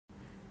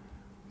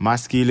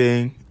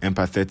Masculine,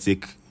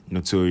 empathetic,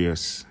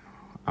 notorious.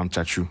 I'm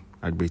Chachu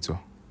Agbeto.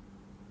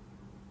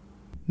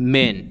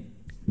 Men.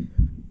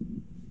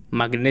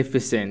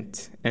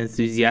 Magnificent,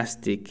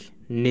 enthusiastic,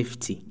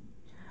 nifty.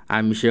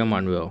 I'm Michelle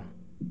Manuel.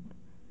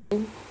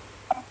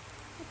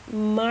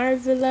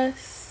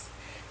 Marvelous,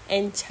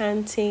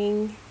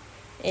 enchanting,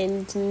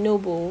 and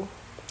noble.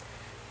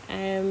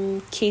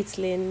 I'm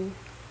Caitlin.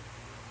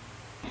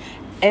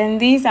 And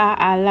these are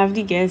our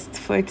lovely guests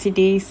for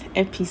today's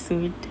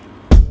episode.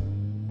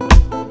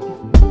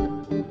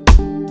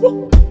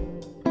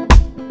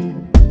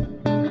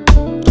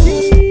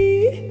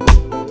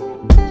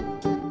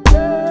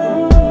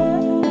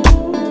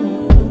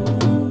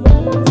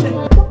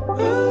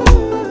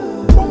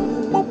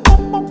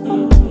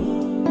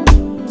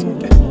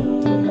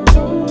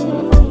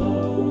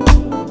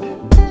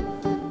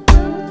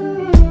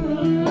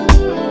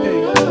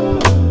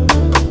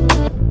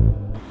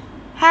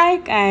 Hi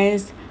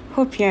guys,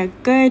 hope you're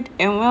good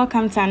and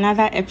welcome to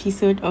another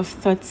episode of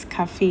Thoughts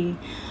Cafe.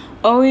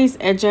 Always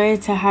a joy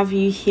to have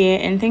you here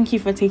and thank you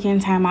for taking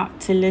time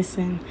out to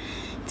listen.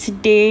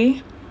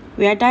 Today,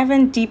 we are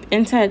diving deep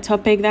into a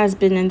topic that's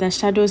been in the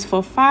shadows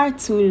for far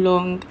too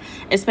long,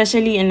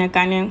 especially in a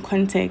Ghanaian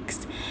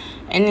context.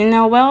 And in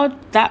a world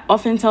that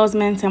often tells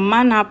men to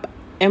man up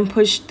and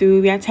push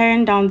through, we are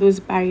tearing down those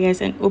barriers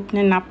and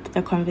opening up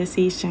the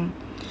conversation.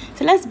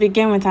 So let's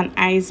begin with an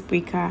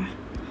icebreaker.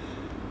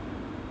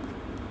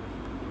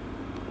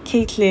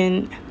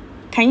 Caitlin,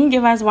 can you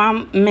give us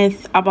one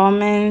myth about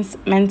men's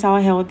mental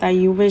health that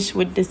you wish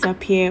would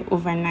disappear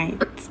overnight?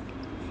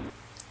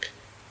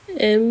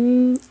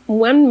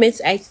 One myth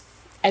I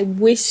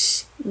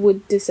wish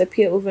would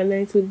disappear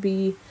overnight would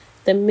be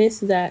the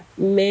myth that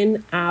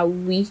men are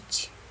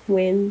weak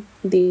when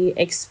they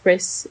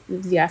express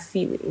their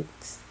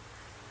feelings.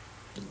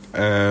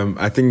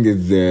 I think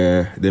it's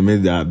the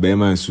myth that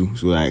Bema and Sue,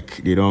 so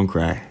like they don't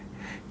cry.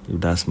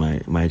 That's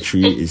my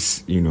tree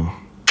is,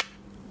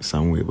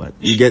 some way, but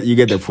you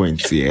get the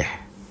point, yeah.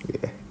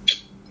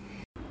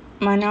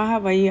 Manuel, how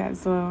about you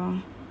as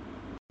well?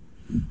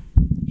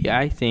 Yeah,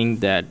 I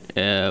think that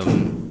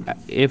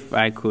if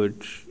I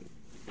could,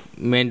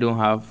 men don't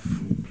have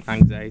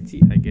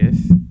anxiety, I guess.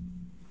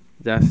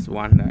 That's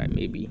one that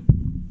maybe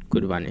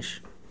could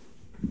vanish.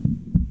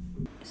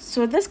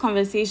 So this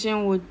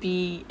conversation would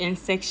be in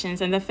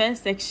sections, and the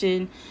first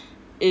section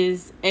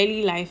is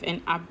early life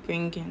and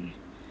upbringing.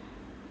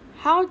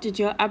 How did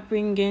your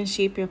upbringing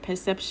shape your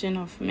perception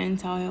of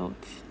mental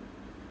health?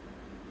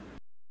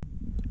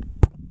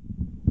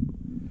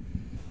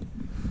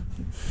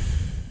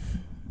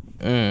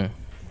 I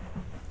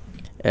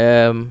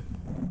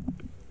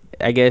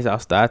guess I'll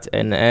start.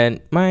 And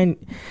mine,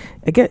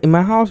 I guess in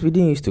my house we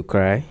didn't used to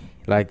cry.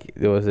 Like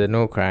there was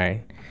no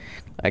crying.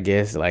 I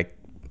guess everybody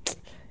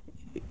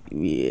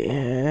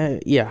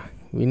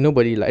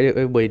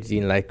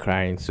didn't like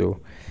crying. So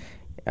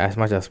as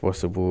much as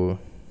possible.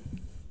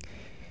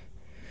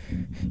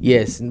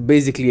 Yes,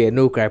 basically a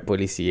no cry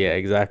policy. Yeah,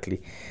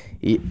 exactly.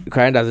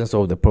 Crying doesn't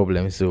solve the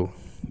problem, so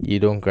you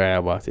don't cry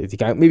about it. You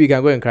can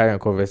go and cry on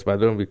covers, but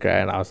don't be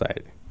crying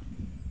outside.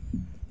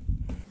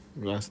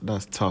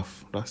 That's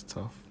tough. That's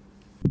tough.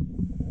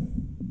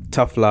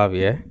 Tough love,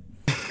 yeah.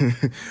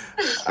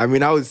 I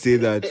would say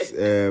that.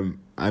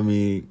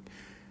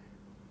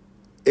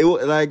 It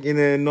like in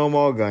a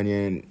normal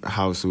Ghanaian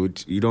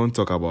household, you don't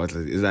talk about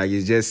it.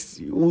 It's just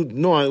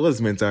no one.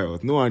 What's mental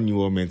health? No one knew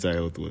what mental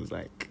health was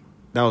like.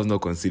 That was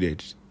not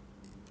considered.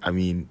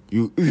 If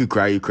you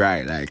cry, you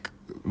cry.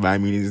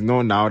 But it's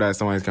not now that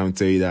someone's coming to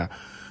tell you that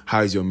how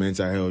is your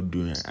mental health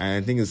doing.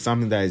 And I think it's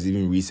something that is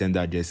even recent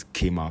that just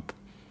came up.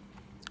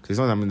 So it's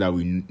not something that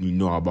we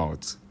know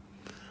about.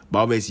 But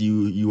obviously,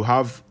 you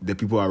have the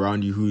people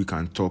around you who you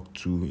can talk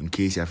to in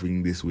case you're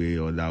feeling this way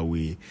or that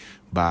way.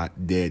 But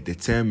the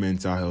term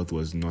mental health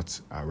was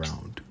not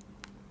around.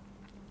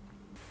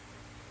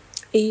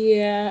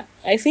 Yeah,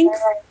 I think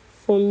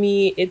for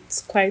me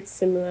it's quite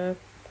similar.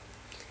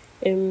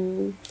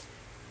 Being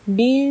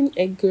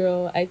a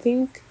girl, I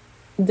think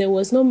there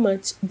was not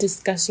much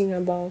discussion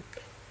about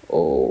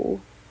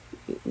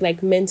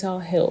mental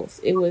health.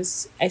 It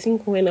was, I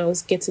think, when I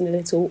was getting a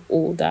little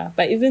older,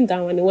 but even that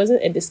one, it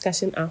wasn't a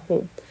discussion at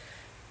home.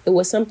 It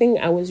was something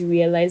I was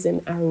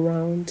realizing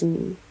around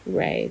me,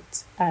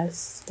 right,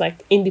 as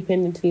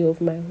independently of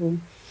my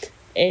home.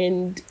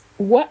 And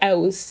what I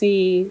would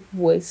say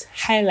was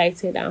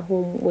highlighted at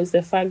home was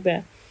the fact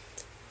that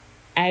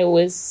I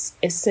was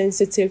a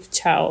sensitive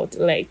child.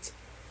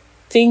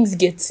 Things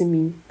get to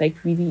me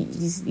really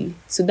easily.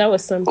 So that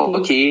was something. Oh,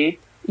 okay.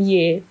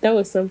 Yeah, that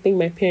was something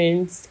my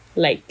parents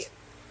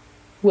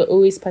were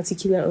always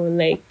particular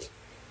on.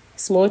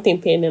 Small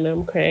thing pain and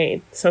I'm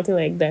crying, something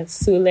like that.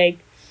 So they're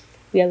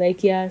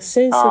yeah,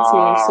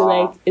 sensitive.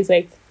 So it's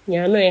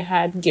yeah, I'm not a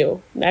hard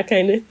girl, that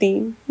kind of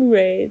thing,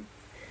 right?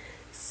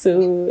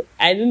 So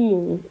I don't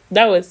know.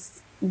 That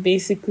was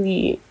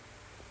basically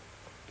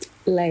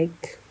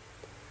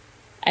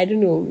I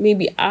don't know,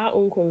 maybe our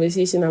own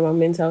conversation about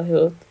mental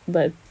health,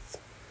 but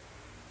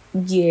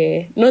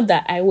yeah, not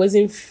that I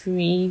wasn't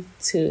free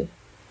to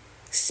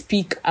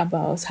speak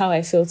about how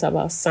I felt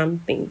about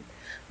something.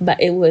 But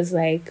it was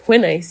like,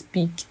 when I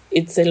speak,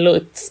 it's a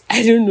lot.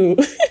 I don't know.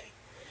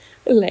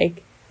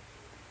 Like,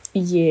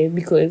 yeah,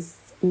 because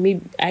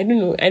maybe, I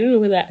don't know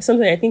whether,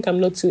 sometimes I think I'm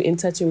not too in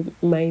touch with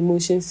my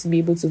emotions to be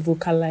able to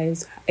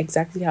vocalize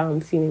exactly how I'm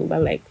feeling.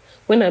 But like,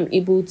 when I'm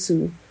able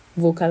to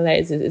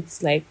vocalize it,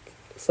 it's like,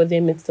 for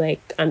them, it's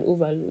like an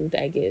overload,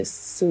 I guess.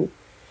 So,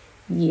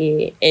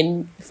 yeah.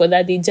 And for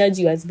that, they judge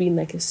you as being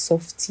like a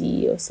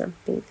softie or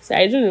something. So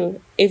I don't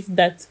know if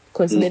that's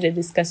considered a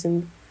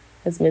discussion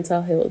as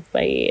mental health,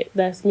 but yeah,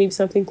 that's maybe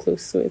something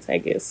close to it, I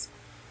guess.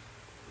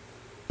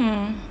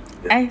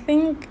 I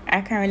think I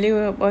can relate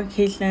with what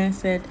Caitlin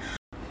said.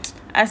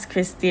 As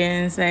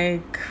Christians,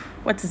 like,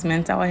 what is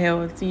mental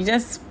health? You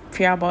just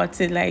pray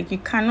about it. Like, you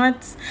cannot.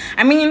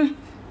 I mean,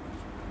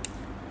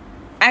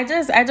 I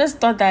just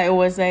thought that it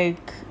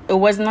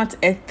was not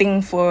a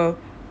thing for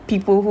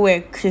people who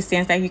were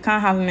Christians. Like, you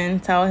can't have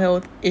mental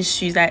health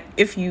issues. Like,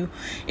 if you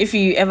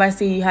ever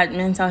say you had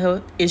mental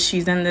health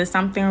issues, then there's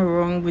something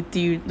wrong with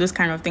you. Those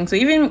kind of things. So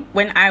even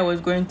when I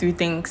was going through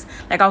things,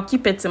 like, I'll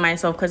keep it to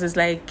myself, because it's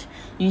like,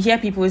 you hear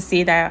people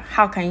say that,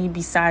 how can you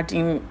be sad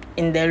in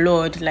the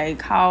Lord?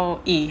 Like,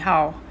 how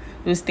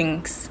those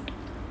things.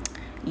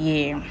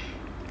 Yeah.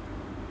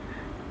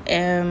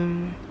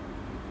 The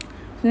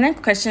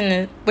next question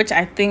is, which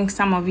I think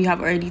some of you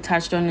have already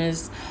touched on,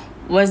 is,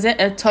 was it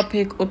a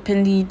topic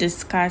openly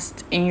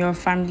discussed in your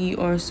family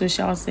or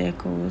social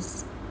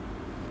circles?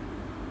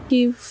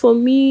 For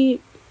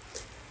me,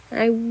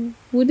 I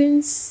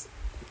wouldn't.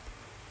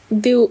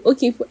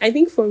 I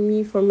think for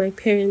me, for my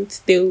parents,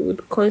 they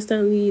would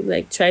constantly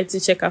like try to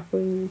check up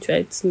on you,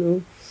 try to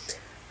know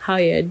how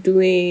you're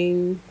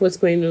doing, what's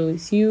going on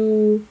with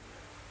you.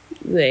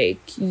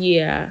 Like,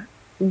 yeah.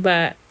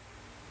 But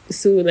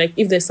so, like,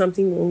 if there's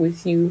something wrong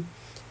with you,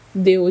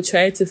 they will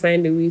try to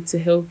find a way to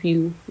help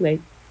you,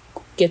 like,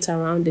 get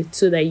around it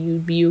so that you'll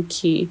be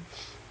okay.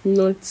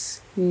 Not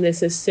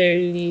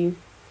necessarily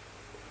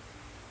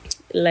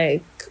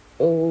like,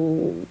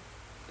 oh,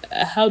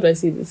 how do I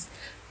say this?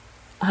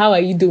 How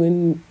are you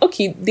doing?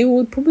 Okay, they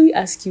would probably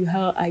ask you,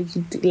 how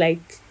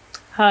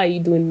are you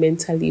doing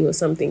mentally or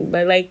something.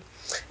 But like,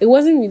 it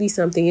wasn't really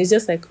something. It's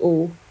just like,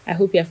 oh, I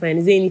hope you're fine.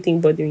 Is there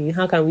anything bothering you?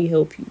 How can we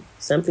help you?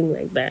 Something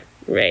like that,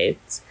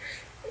 right?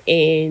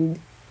 And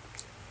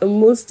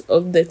most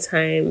of the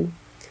time,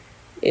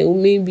 it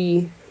will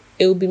be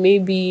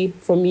maybe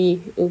for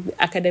me, it will be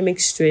academic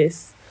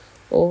stress,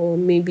 or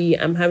maybe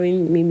I'm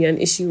having maybe an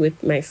issue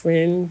with my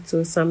friends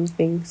or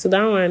something. So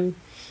that one,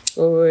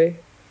 or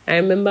I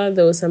remember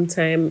there was some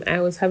time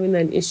I was having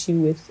an issue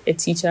with a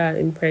teacher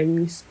in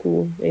primary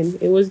school, and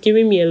it was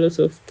giving me a lot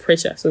of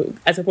pressure. So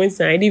at a point in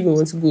time, I didn't even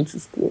want to go to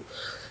school.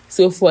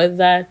 So for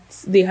that,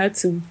 they had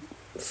to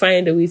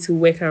find a way to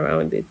work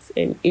around it.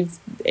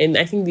 And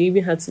I think they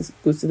even had to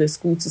go to the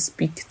school to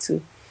speak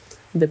to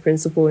the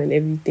principal and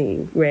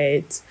everything,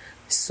 right?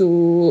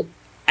 So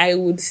I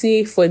would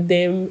say for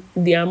them,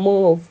 they are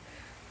more of,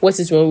 what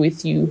is wrong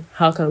with you?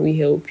 How can we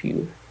help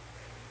you?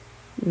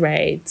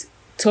 Right?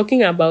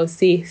 Talking about,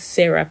 say,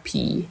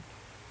 therapy,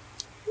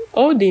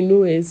 all they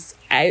know is,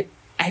 I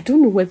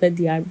don't know whether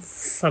they are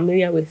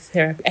familiar with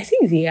therapy. I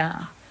think they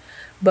are.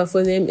 But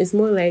for them, it's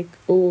more like,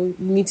 oh, you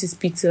need to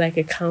speak to like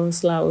a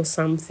counselor or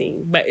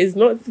something. But it's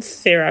not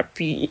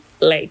therapy,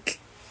 like,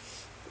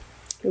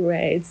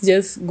 right?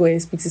 Just go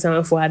and speak to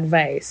someone for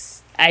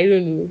advice. I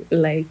don't know,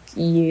 like,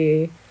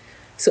 yeah.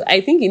 So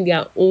I think in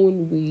their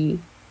own way,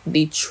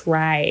 they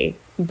try.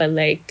 But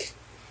like,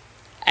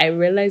 I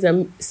realized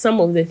some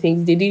of the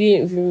things they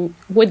didn't even,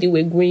 what they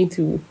were going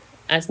through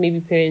as maybe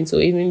parents,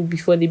 or even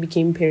before they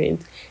became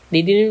parents,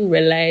 they didn't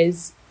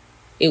realize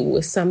it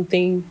was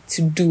something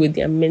to do with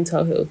their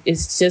mental health.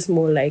 It's just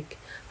more like,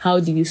 how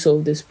do you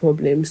solve this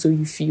problem so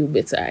you feel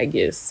better, I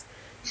guess.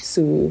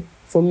 So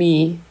for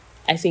me,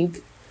 I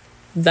think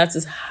that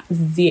is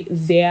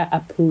their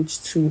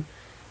approach to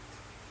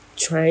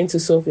trying to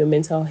solve your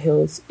mental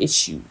health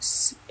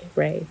issues,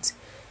 right?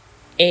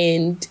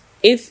 And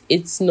if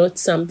it's not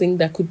something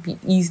that could be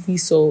easily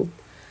solved,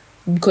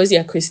 because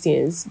you're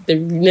Christians, the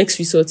next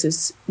resort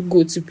is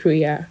go to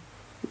prayer.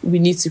 We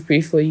need to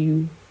pray for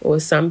you or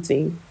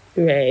something,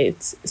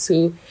 right?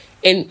 So,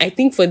 and I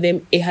think for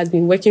them, it has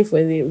been working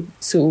for them.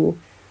 So,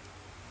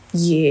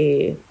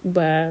 yeah,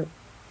 but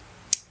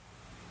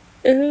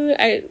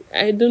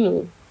I don't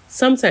know.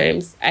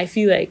 Sometimes I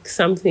feel like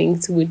some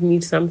things would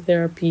need some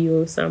therapy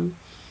or some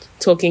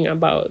talking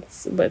about.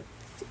 But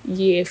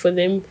yeah, for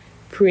them,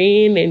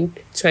 praying and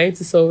trying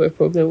to solve a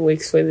problem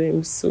works for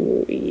them.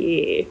 So,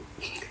 yeah.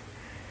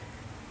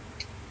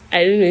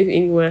 I don't know if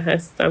anyone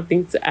has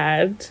something to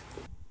add.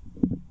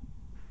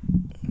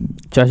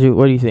 Joshua,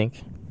 what do you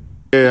think?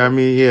 Yeah, I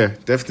mean, yeah,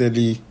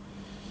 definitely.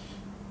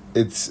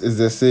 It's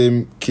the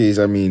same case.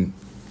 I mean,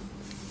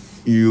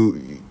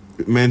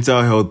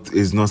 mental health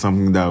is not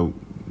something that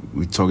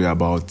we talk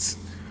about,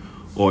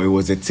 or it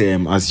was a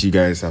term, as you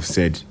guys have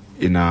said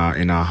in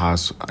our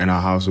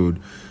household.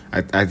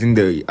 I think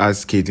that,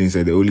 as Caitlin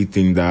said, the only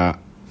thing that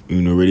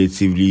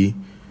relatively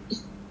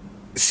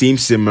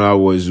seems similar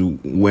was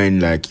when,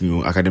 like,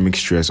 academic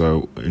stress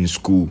or in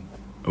school,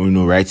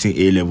 writing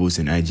A levels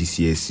and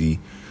IGCSE.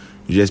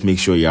 You just make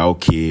sure you're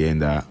okay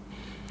and that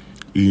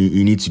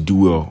you need to do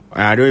well.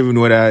 And I don't even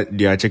know whether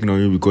they are checking on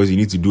you because you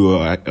need to do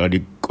well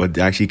or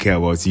they actually care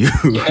about you.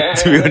 To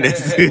be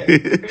honest,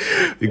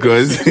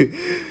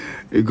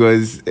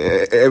 because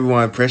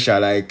everyone pressure.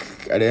 Like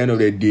at the end of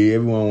the day,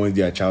 everyone wants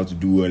their child to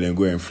do well and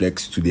go and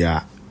flex to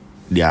their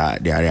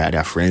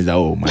friends that,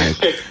 oh,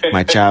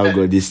 my child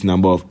got this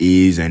number of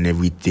A's and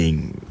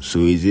everything.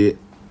 So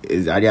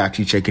are they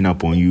actually checking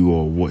up on you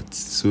or what?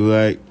 So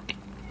like,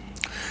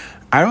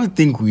 I don't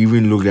think we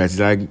even looked at it.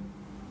 Like,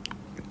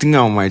 thinking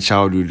about my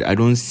childhood, I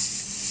don't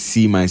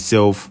see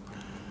myself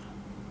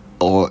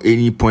or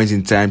any point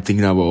in time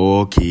thinking about,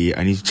 oh, okay,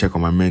 I need to check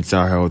on my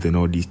mental health and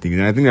all these things.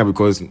 And I think that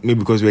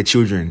because we're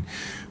children,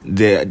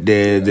 the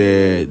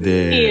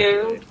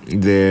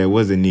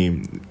what's the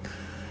name?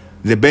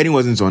 The burden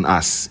wasn't on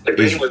us.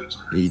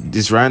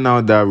 It's right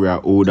now that we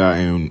are older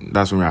and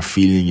that's when we are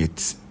feeling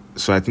it.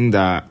 So I think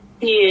that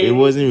it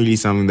wasn't really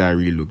something that I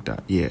really looked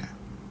at. Yeah.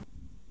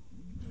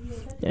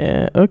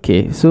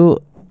 Okay.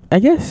 So I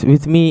guess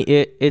with me,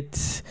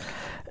 it's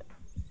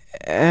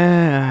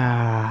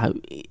how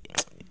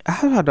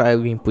do I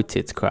even put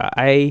it?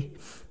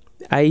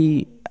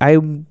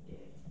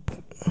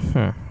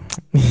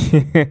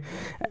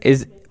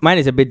 Mine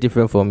is a bit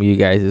different from you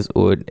guys'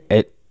 own.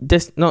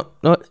 Just not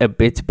a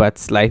bit, but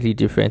slightly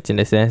different in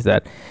the sense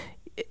that,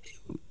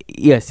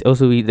 yes,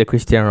 also the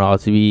Christian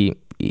route,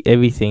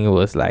 everything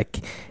was like,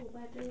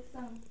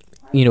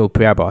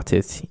 pray about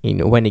it,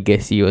 when it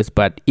gets serious.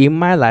 But in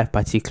my life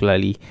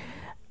particularly,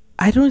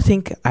 I don't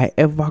think I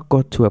ever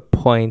got to a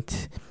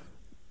point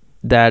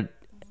that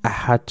I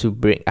had to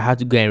go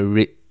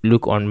and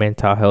look on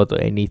mental health or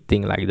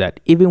anything like that.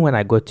 Even when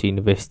I got to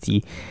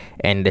university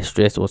and the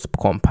stress was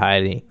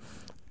compiling,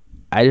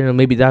 I don't know,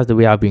 maybe that's the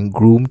way I've been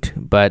groomed,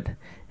 but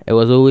it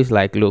was always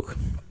like, look,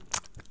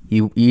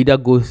 you either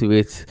go through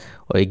it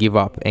or you give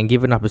up, and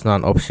giving up is not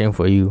an option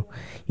for you,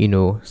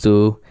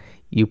 so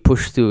you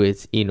push through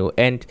it,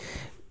 and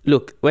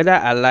look,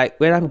 whether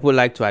people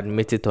like to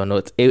admit it or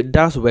not, it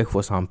does work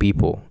for some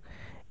people,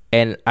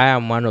 and I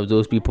am one of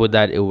those people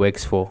that it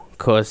works for,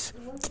 because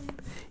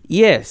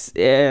yes,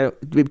 we're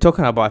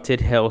talking about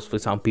it helps for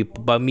some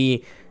people, but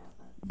me,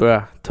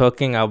 bruh,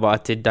 talking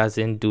about it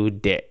doesn't do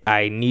that.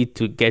 I need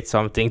to get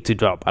something to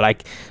drop.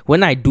 Like,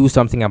 when I do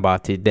something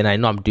about it, then I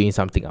know I'm doing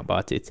something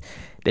about it.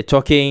 The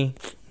talking,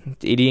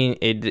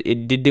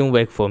 it didn't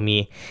work for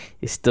me.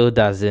 It still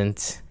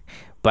doesn't.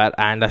 But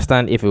I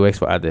understand if it works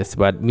for others.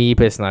 But me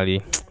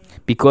personally,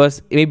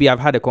 because maybe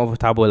I've had a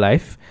comfortable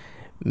life,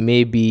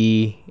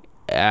 maybe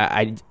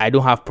I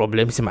don't have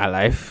problems in my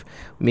life.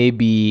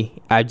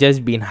 Maybe I've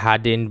just been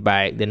hardened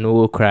by the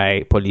no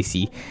cry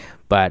policy.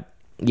 But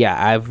yeah,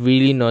 I've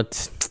really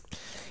not,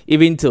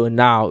 even till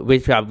now,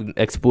 which I've been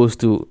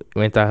exposed to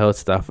mental health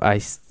stuff, I'm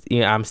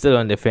still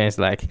on the fence.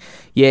 Like,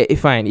 yeah,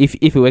 fine. If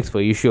it works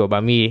for you, sure.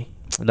 But me,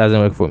 it doesn't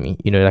work for me.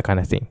 That kind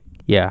of thing.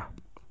 Yeah.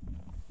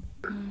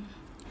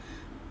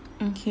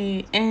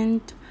 Okay,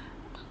 and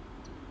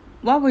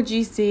what would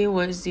you say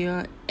was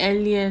your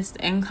earliest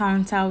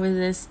encounter with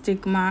the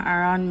stigma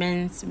around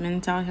men's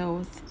mental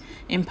health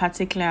in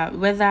particular,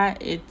 whether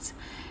it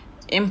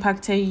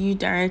impacted you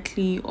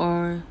directly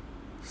or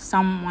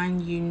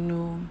someone you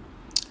know?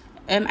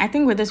 I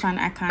think with this one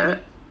I can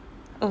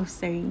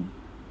sorry.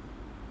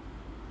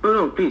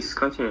 No, please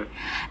continue.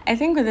 I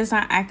think with this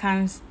one I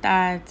can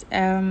start.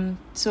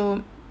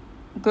 So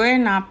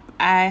growing up,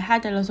 I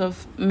had a lot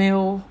of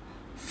male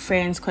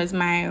friends because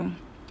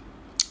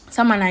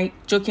someone I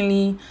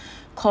jokingly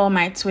call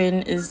my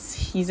twin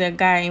he's a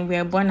guy, and we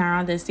were born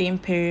around the same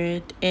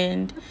period.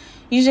 And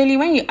usually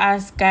when you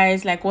ask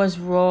guys like what's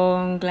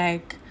wrong,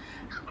 like,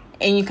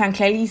 and you can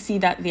clearly see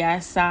that they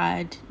are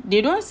sad, they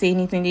don't say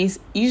anything. They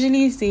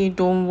usually say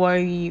don't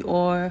worry,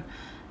 or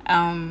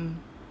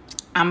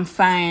I'm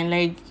fine,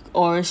 like,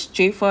 or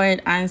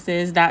straightforward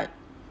answers that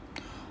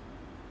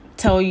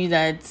tell you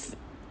that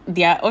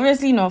they are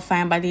obviously not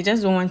fine, but they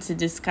just don't want to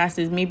discuss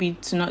it, maybe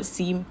to not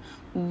seem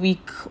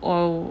weak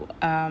or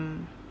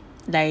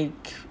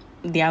like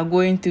they are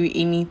going through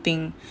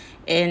anything.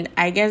 And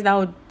I guess that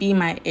would be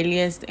my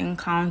earliest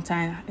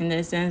encounter, in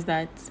the sense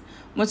that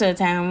most of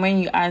the time when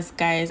you ask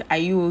guys, are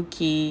you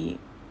okay,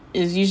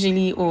 it's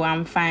usually, oh,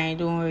 I'm fine,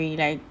 don't worry,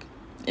 like,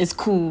 it's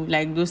cool,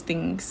 like those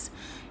things.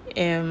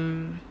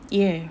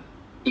 Yeah.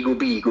 It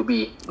could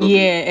be.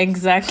 Yeah,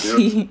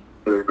 exactly.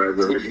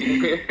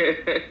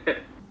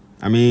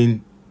 I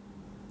mean,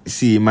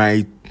 see,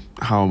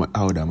 how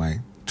old am I?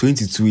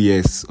 22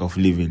 years of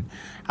living.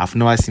 I've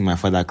never seen my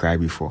father cry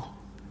before.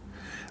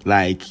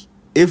 Like,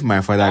 if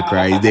my father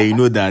cries, then you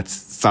know that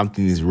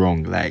something is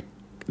wrong. Like,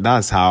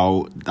 that's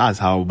how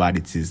bad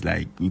it is.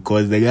 Like,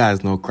 because the guy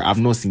has not cried. I've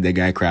not seen the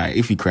guy cry.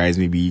 If he cries,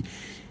 maybe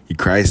he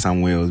cries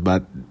somewhere else.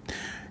 But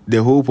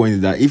the whole point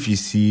is that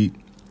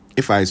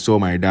if I saw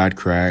my dad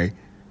cry,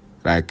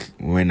 like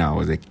when I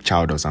was a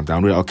child or something,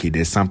 I'm like, okay,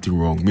 there's something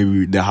wrong.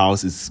 Maybe the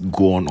house is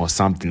gone or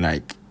something.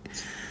 Like,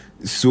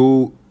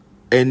 so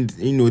And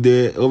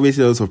there are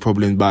obviously lots of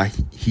problems, but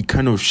he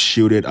kind of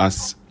shielded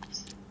us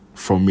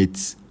from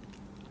it.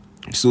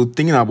 So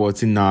thinking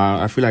about it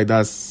now, I feel like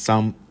that's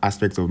some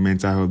aspect of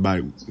mental health.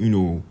 But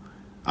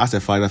as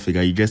a father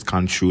figure, you just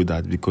can't show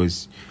that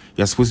because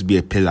you're supposed to be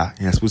a pillar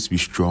and you're supposed to be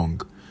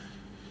strong.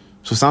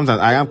 So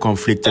sometimes I am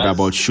conflicted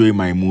about showing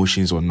my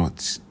emotions or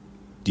not.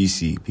 Do you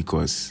see?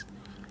 Because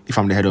if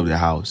I'm the head of the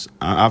house,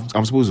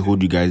 I'm supposed to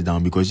hold you guys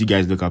down because you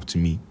guys look up to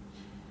me.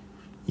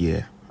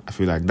 Yeah, I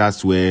feel like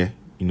that's where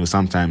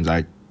sometimes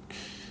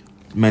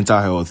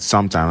mental health.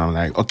 Sometimes I'm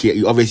like, okay,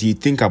 you obviously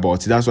think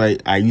about it. That's why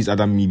I use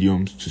other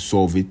mediums to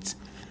solve it.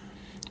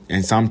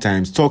 And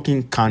sometimes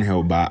talking can't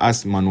help, but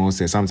as Manuel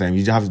says, sometimes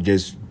you just have to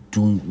just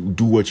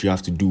do what you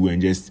have to do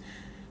and just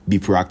be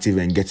proactive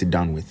and get it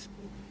done with.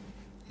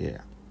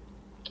 Yeah.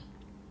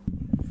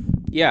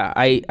 Yeah,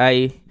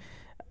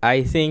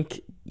 I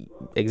think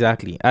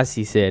exactly as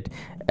he said.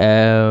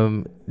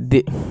 You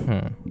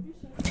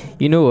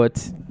know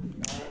what?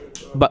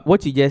 But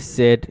what you just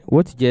said,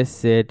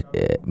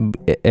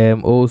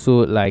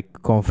 also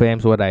like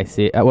confirms what I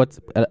say, what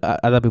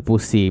other people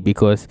say,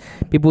 because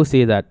people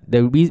say that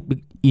the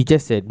reason you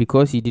just said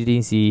because you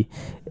didn't see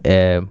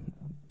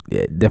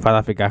the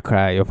father figure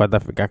cry, your father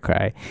figure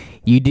cry,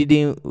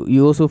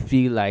 you also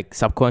feel like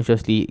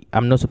subconsciously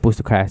I'm not supposed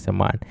to cry as a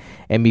man,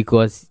 and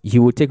because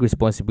you will take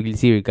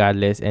responsibility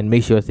regardless and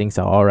make sure things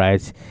are all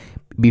right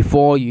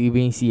before you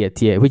even see a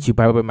tear, which you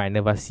probably might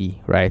never see,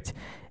 right?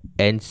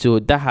 And so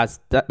that has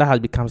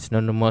become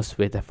synonymous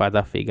with the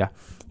father figure.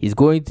 He's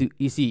going to,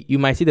 you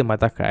might see the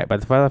mother cry,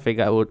 but the father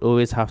figure would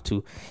always have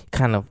to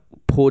kind of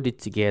hold it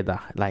together.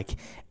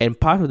 And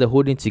part of the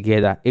holding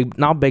together, it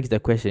now begs the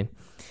question: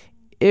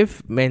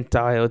 if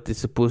mental health is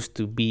supposed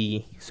to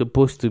be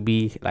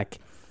like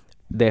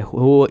the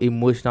whole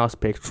emotional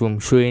spectrum,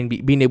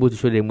 being able to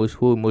show the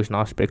whole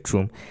emotional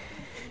spectrum,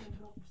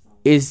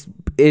 is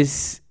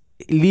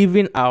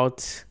leaving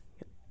out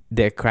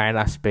the crying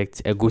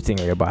aspect a good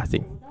thing or a bad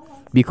thing?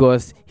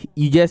 Because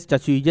you just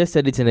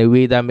said it in a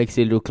way that makes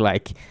it look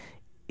like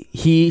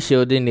he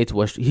doing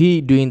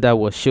that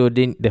was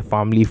shielding the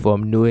family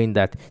from knowing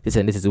that this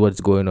is what's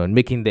going on,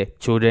 making the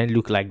children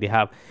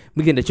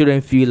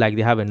feel like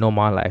they have a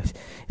normal life.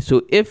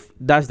 So if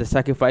that's the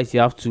sacrifice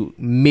you have to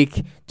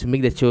make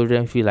the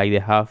children feel like they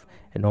have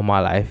a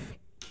normal life,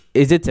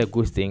 is it a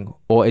good thing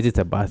or is it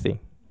a bad thing?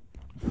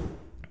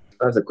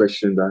 That's a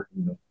question that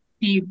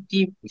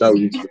Deep. that we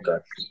need to look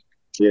at.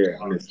 Yeah,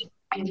 honestly.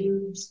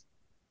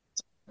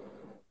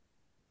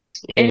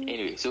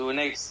 Anyway, so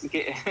next.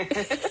 Okay.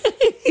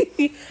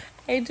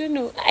 I don't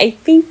know. I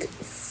think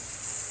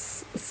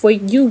for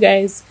you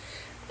guys,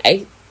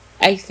 I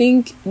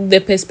think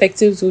the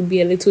perspectives would be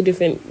a little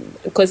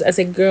different because as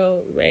a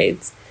girl, right,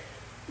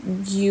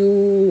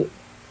 I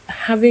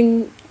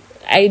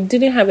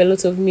didn't have a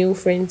lot of male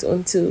friends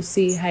until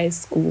say high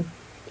school,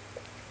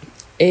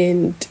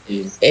 and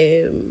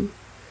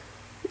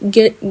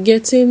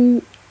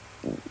getting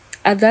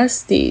at that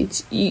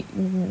stage,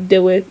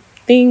 there were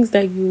things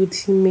that you would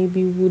see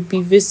maybe would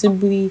be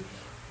visibly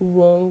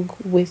wrong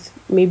with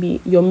maybe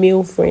your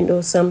male friend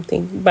or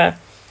something, but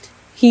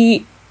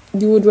you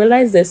would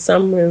realize there's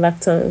some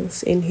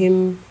reluctance in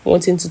him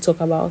wanting to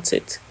talk about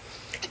it.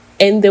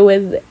 And there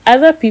were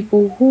other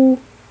people who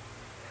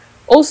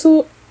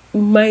also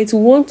might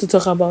want to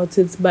talk about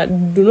it but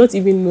do not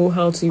even know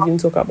how to even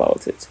talk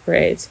about it,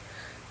 right?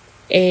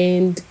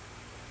 And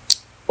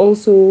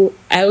also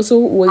I also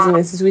was in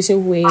a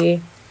situation where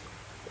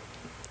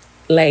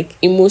like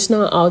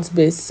emotional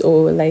outbursts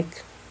or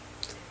like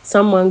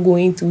someone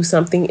going through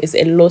something is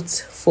a lot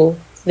for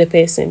the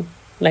person,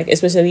 like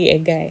especially a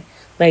guy,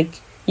 like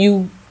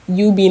you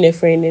being a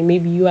friend and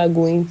maybe you are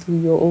going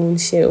through your own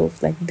share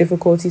of like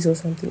difficulties or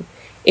something,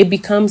 it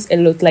becomes a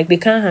lot, like they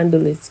can't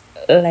handle it.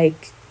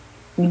 Like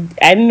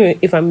I don't know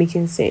if I'm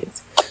making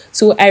sense.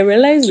 So I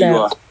realized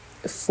that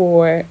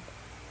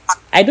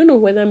I don't know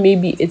whether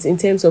maybe it's in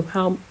terms of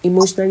how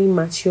emotionally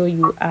mature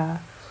you are,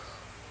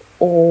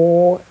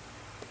 or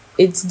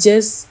it's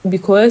just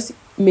because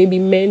maybe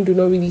men do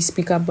not really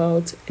speak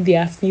about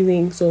their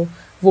feelings or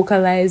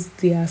vocalize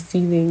their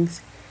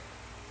feelings.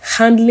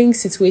 Handling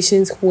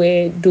situations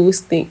where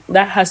those things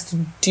that has to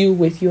do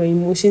with your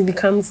emotions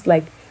becomes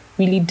like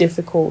really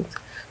difficult.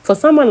 For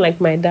someone like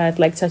my dad,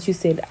 like Chachu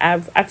said,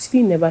 I've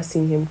actually never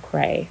seen him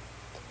cry,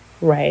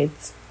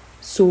 right?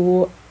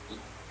 So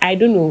I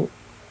don't know.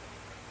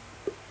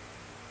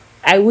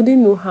 I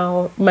wouldn't know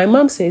how. My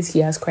mom says he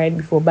has cried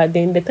before, but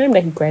then the time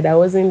that he cried, I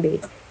wasn't there.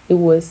 It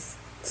was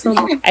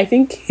I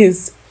think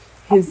his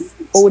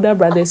older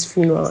brother's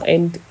funeral,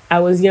 and I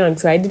was young,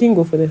 so I didn't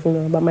go for the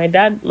funeral. But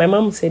my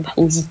mom said,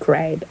 oh, he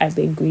cried at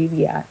the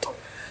graveyard.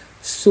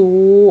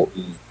 So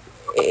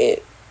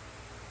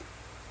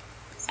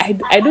I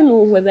don't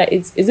know whether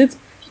is it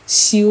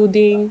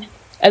shielding.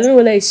 I don't know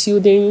whether it's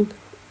shielding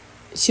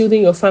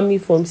your family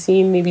from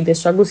seeing maybe the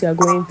struggles you are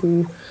going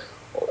through.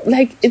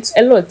 Like it's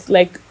a lot.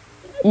 Like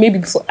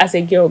maybe as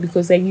a girl,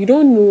 because like you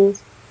don't know,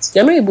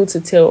 you're not able to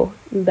tell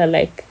that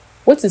like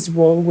what is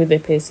wrong with the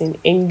person,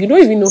 and you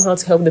don't even know how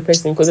to help the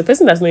person because the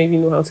person does not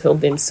even know how to help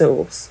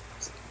themselves,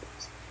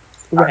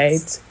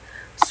 right?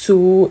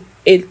 So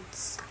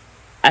it's,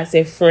 as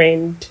a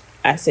friend,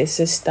 as a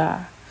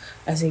sister,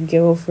 as a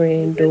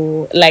girlfriend,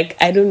 or like,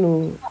 I don't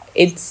know,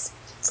 it's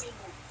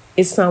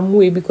some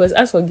way, because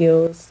as for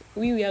girls,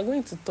 we are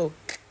going to talk.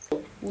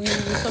 We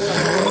talk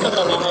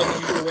about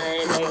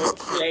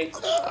like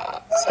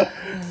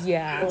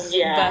yeah.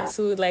 But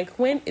so like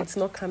when it's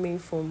not coming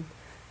from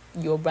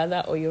your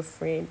brother or your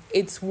friend,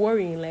 it's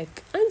worrying.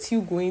 Like, aren't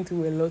you going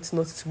through a lot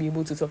not to be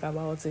able to talk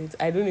about it?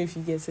 I don't know if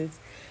you get it.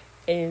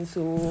 And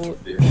so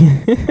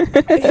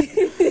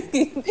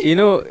You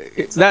know,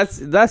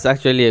 that's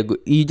actually a good.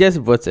 You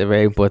just brought a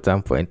very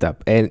important point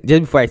up. And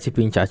just before I chip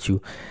in, chat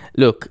you,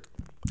 look,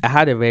 I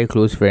had a very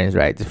close friend,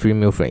 right? A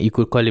female friend. You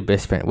could call it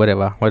best friend,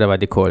 whatever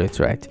they call it,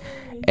 right?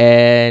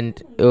 And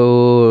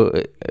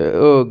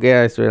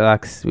guys,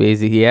 relax,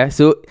 basically. Yeah.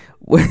 So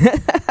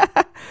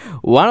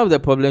one of the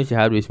problems she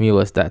had with me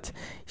was that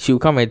she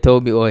would come and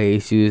tell me all her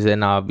issues,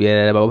 and I'll be,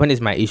 but when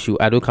it's my issue,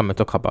 I don't come and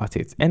talk about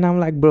it. And I'm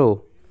like,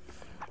 bro,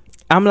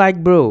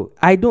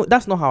 I don't.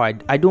 That's not how I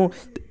don't.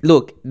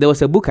 Look, there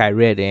was a book I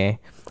read.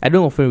 I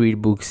don't often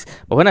read books,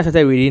 but when I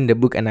started reading the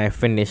book and I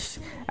finished,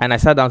 and I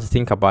sat down to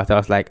think about it, I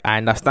was like, I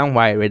understand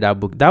why I read that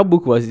book. That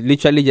book was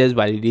literally just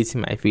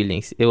validating my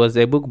feelings. It was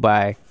a book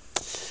by,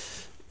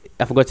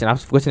 I've forgotten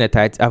the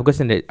title, I've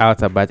forgotten the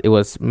author, but it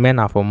was Men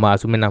Are From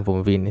Mars, Women Are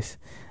From Venus.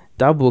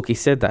 That book, he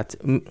said that.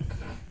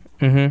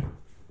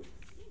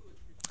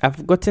 I've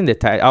forgotten the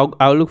title.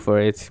 I'll look for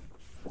it.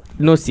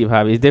 No Steve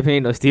Harvey. It's definitely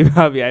not Steve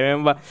Harvey. I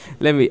remember.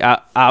 Let me.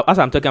 As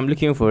I'm talking, I'm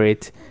looking for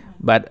it.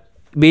 But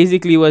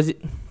basically, was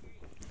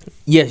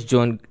yes,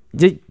 John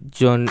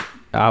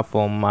are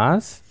from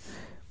Mars,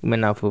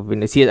 Women Are from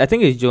Venus. Yes, I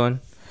think it's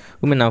John.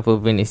 Women Are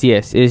from Venus.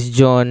 Yes, it's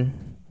John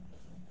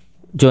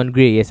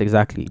Gray. Yes,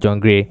 exactly, John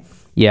Gray.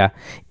 Yeah,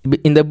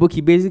 in the book,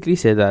 he basically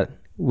said that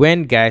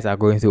when guys are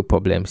going through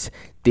problems,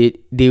 they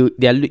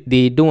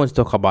don't want to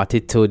talk about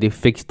it till they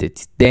fixed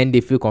it. Then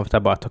they feel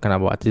comfortable talking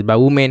about it. But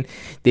women,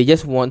 they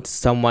just want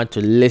someone to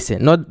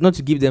listen, not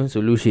to give them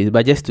solutions,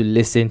 but just to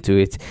listen to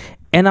it.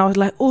 And I was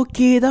like,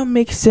 okay, that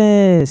makes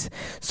sense.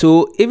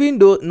 So even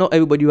though not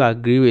everybody will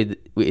agree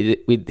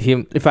with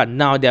him, in fact,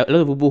 now there are a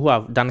lot of people who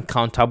have done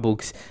counter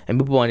books and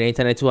people on the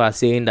internet who are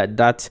saying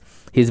that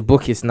his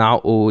book is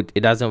now old, it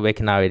doesn't work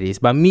nowadays.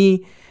 But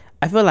me,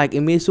 I feel like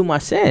it made so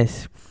much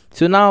sense.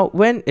 So now,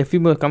 when a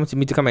female comes to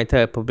me to come and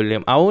tell a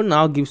problem, I won't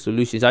now give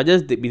solutions. I'll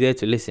just be there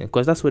to listen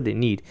because that's what they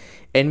need.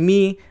 And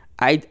me,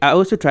 I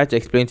also try to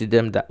explain to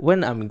them that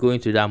when I'm going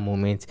through that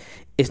moment,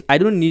 I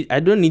don't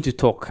need to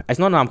talk. It's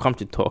not that I'm come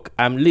to talk.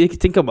 I'm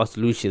thinking about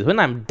solutions. When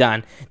I'm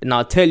done, then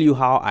I'll tell you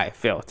how I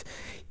felt.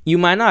 You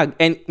might not.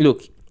 And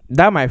look,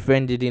 that my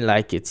friend didn't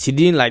like it. She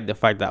didn't like the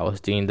fact that I was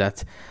doing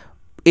that.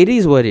 It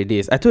is what it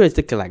is. I told her to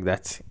take it like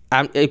that.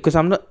 Because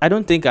I'm not. I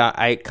don't think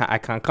I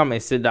can come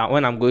and sit down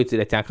when I'm going to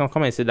the thing. I can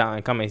come and sit down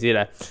and come and say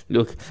that.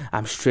 Look,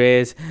 I'm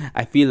stressed.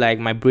 I feel like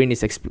my brain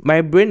is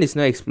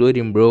not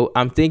exploding, bro.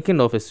 I'm thinking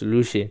of a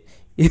solution.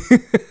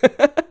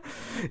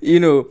 You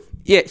know.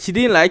 Yeah, she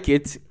didn't like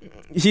it.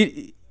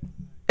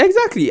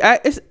 Exactly.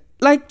 It's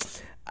like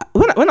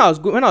when I was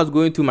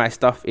going through my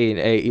stuff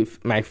in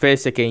my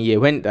first second year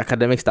when the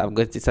academic stuff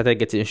started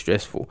getting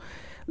stressful.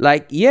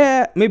 Like,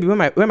 yeah, maybe when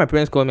my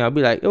parents call me, I'll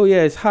be like, oh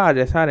yeah, it's hard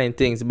and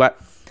things, but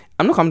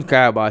I'm not coming to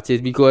cry about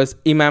it because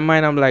in my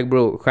mind I'm like,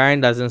 bro,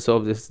 crying doesn't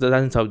solve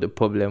the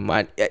problem,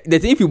 man. The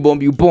thing, if you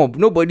bomb,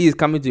 nobody is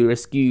coming to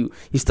rescue you.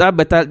 You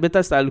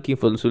better start looking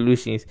for the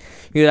solutions,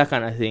 you know, that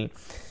kind of thing.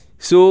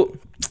 So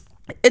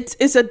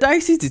it's a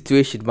dicey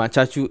situation, man.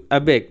 Chachu, I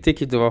beg,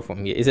 take it over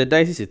from here. It's a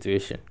dicey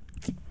situation.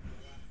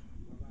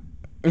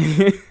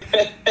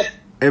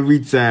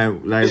 Every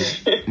time, like,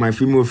 my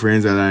female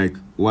friends are like,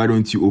 why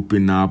don't you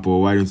open up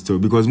or why don't you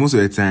talk? Because most of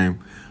the time,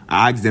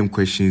 I ask them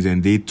questions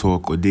and they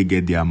talk or they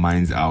get their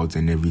minds out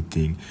and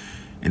everything.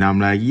 And I'm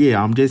like,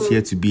 yeah, I'm just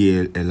here to be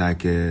an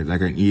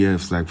ear,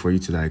 like, for you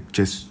to, like,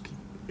 just,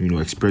 you know,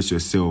 express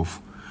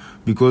yourself.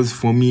 Because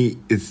for me,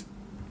 it's,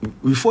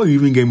 before you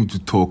even get me to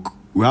talk,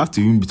 we have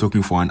to even be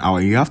talking for an hour.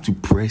 You have to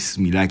press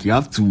me. Like, you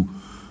have to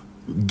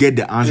get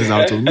the answers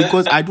out of me.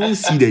 Because I don't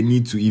see the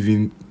need to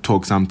even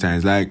talk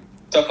sometimes. Like,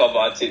 talk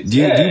about it. Do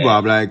you,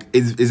 Bob? Like,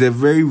 it's a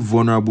very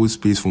vulnerable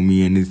space for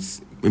me. And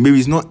maybe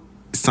it's not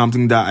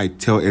something that I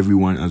tell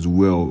everyone as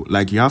well.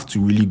 Like, you have to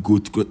really go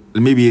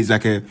maybe it's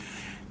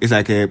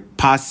like a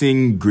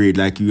passing grade.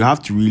 Like, you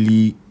have to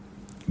really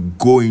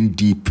go in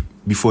deep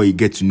before you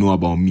get to know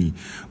about me.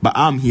 But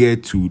I'm here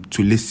to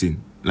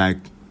listen. Like,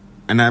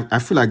 and I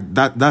feel like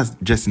that's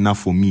just enough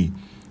for me.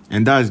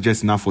 And that's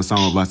just enough for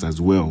some of us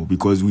as well.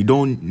 Because we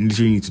don't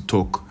literally need to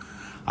talk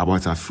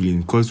about our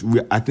feelings. Because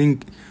I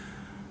think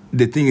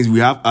the thing is we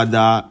have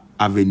other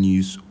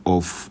avenues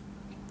of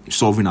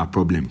solving our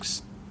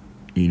problems.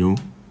 You know?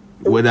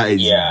 Whether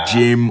it's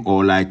gym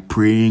or like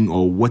praying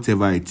or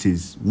whatever it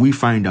is. We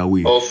find our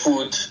way. Or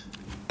food.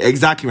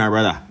 Exactly, my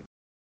brother.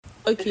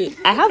 Okay,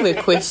 I have a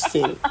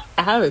question.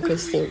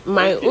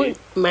 My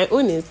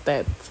own is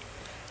that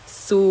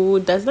So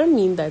does that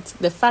mean that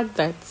the fact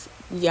that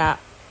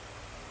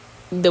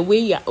the way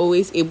you're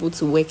always able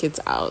to work it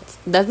out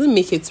doesn't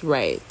make it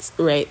right?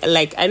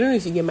 Like, I don't know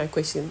if you get my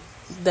question.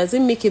 Does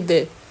it make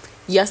it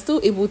you're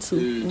still able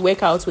to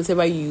work out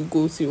whatever you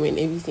go through and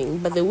everything,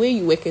 but the way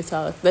you work it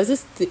out, does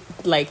it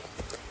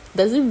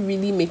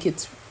really make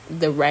it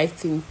the right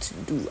thing to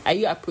do? Are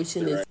you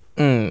approaching it?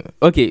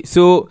 Okay,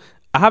 so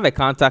I have a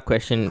counter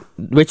question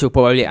which will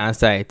probably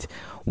answer it.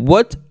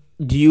 What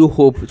do you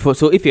hope for?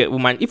 So if a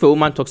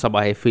woman talks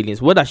about her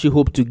feelings, what does she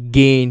hope to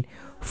gain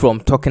from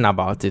talking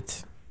about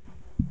it?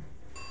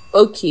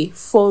 Okay,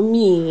 for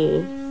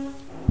me,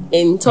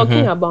 in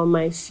talking about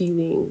my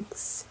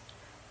feelings,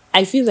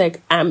 I feel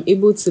like I'm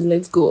able to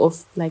let go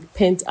of like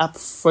pent up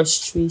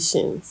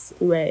frustrations,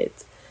 right?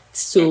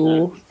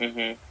 So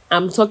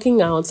I'm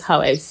talking out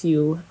how I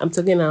feel. I'm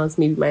talking out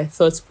maybe my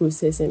thought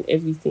process and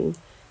everything.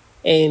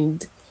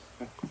 And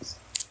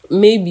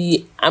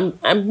maybe I'm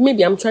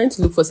trying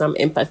to look for some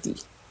empathy,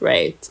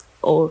 right?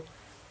 Or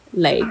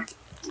like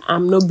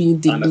I'm not being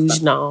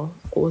delusional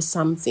or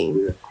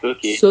something.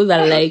 Okay. So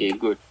that like Okay,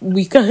 good.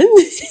 we can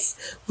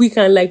we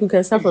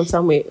can start from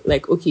somewhere.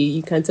 Like, okay,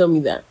 you can tell me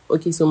that.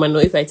 Okay, so Mano,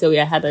 if I tell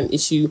you I had an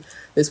issue,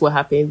 this what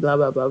happened, blah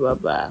blah blah blah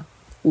blah.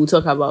 We'll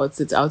talk about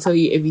it. I'll tell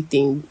you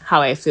everything,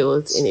 how I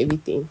felt and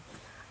everything.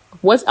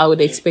 What I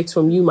would expect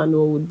from you,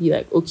 Mano, would be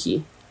like,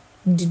 okay,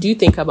 did you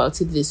think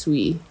about it this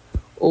way?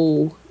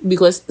 Or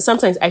because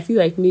sometimes I feel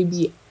like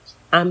maybe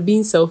I'm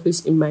being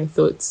selfish in my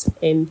thoughts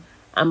and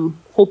I'm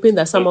hoping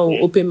that someone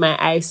will open my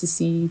eyes to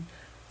see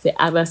the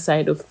other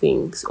side of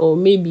things. Or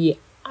maybe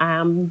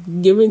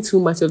I'm giving too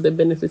much of the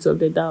benefit of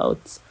the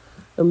doubt.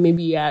 Or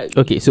maybe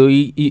Okay, so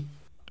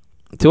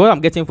so what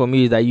I'm getting from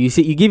you is that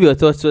you give your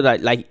thoughts so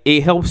that like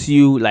it helps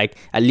you like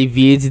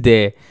alleviate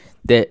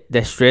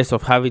the stress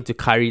of having to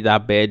carry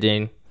that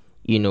burden,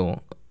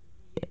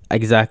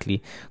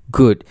 Exactly.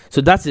 Good. So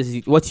that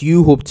is what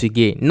you hope to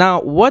gain.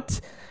 Now,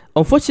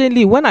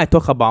 unfortunately, when I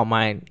talk about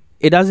mine,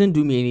 it doesn't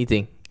do me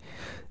anything.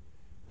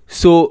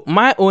 So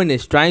my own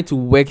is trying to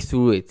work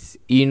through it,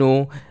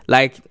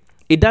 like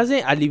it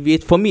doesn't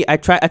alleviate for me. I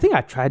think I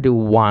tried it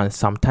once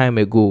some time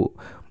ago,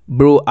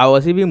 bro. I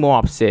was even more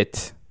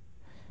upset.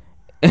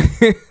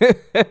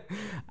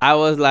 I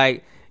was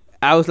like,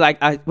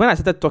 when I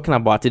started talking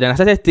about it and I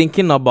started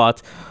thinking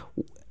about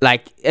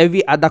like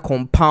every other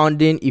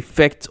compounding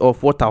effect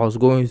of what I was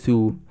going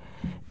through,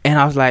 and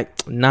I was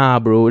like, nah,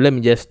 bro, let me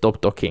just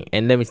stop talking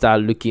and let me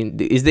start looking.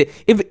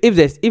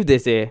 If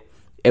there's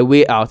a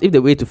way out, if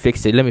the way to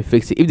fix it, let me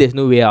fix it. If there's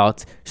no way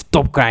out,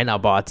 stop crying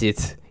about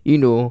it.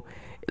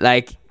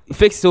 Like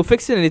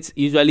fixing it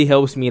usually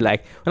helps me.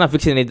 Like when I'm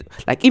fixing it,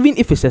 like even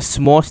if it's a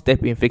small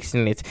step in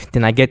fixing it,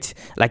 then I get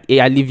like it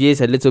alleviates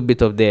a little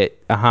bit of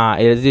it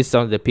alleviates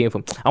some of the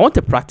painful. I want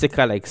a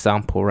practical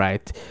example,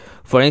 right?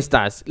 For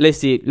instance, let's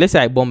say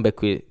I bomb a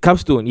quiz,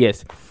 capstone,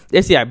 yes.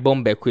 Let's say I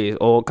bomb a quiz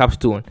or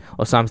capstone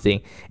or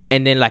something,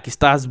 and then like it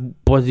starts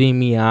bothering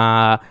me.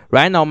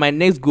 Right now my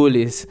next goal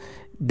is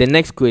the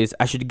next quiz.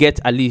 I should get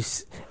at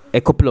least a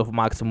couple of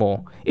marks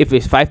more. If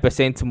it's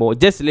 5% more,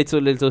 just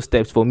little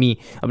steps for me.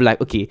 I'm like,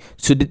 okay,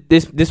 so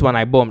this one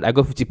I bombed, I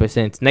got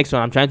 50%. Next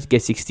one I'm trying to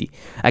get 60.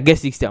 I get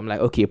 60. I'm like,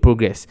 okay,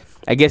 progress.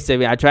 I get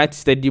 7. I try to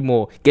study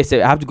more. Get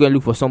 7. I have to go and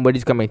look for somebody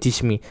to come and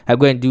teach me. I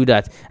go and do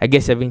that. I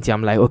get 70.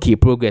 I'm like, okay,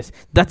 progress.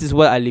 That is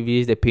what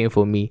alleviates the pain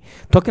for me.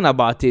 Talking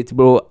about it,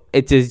 bro,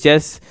 it is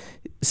just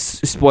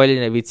spoiling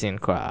everything.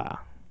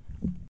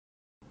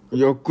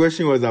 Your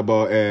question was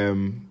about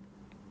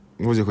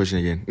what was your question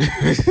again?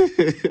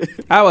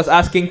 I was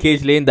asking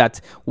Caitlin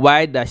that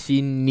why does she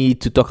need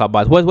to talk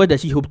about what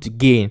does she hope to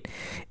gain,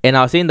 and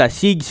I was saying that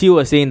she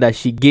was saying that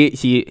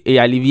she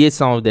alleviates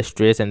some of the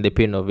stress and the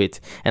pain of it,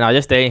 and I was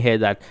just telling her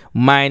that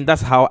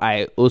that's how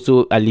I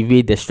also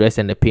alleviate the stress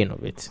and the pain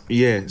of it.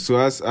 Yeah. So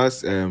as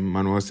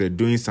Manuel said,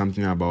 doing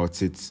something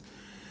about it,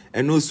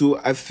 and also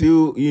I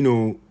feel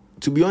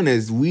to be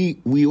honest,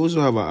 we also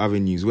have our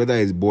avenues, whether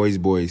it's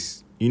boys.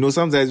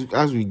 Sometimes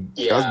as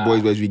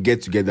boys, we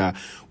get together,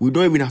 we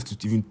don't even have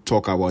to even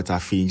talk about our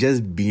feelings.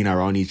 Just being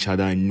around each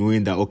other and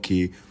knowing that,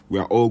 okay, we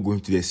are all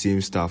going through the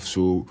same stuff.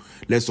 So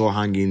let's all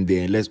hang in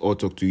there and let's all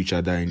talk to each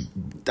other. And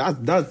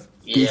that's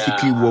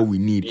basically what we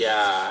need.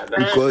 Yeah.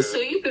 Because so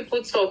you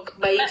people talk,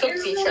 but you talk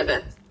to each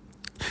other.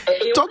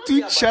 Talk to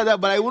each other,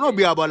 but it will not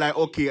be about like,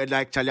 okay,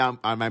 like Charlie,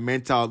 I'm my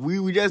mental.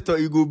 We just thought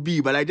it would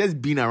be, but like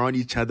just being around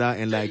each other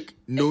and like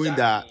knowing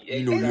that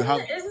you have.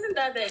 Isn't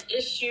that the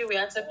issue we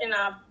are talking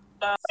about?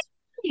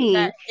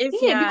 That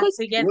if you are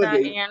together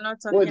and you're not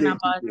talking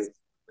about,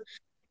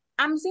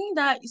 I'm saying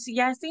that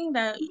you're saying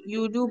that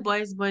you do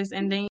boys,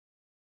 and then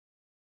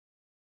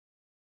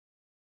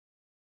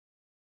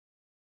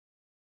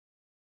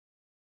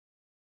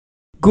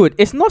Good.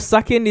 It's not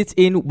sucking it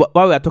in what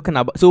we are talking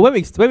about. So when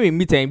we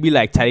meet and be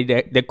like, Charlie,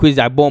 the quiz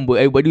are bomb,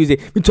 everybody will say,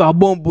 me to a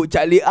bomb,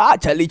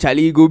 Charlie,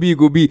 Charlie, go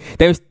be.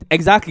 Then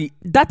exactly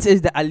that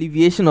is the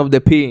alleviation of the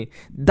pain.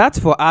 That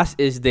for us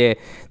is the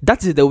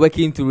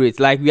working through it.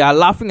 Like we are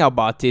laughing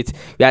about it.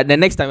 The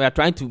next time we are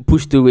trying to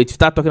push through it,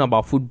 start talking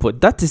about football.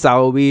 That is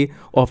our way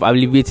of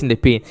alleviating the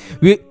pain.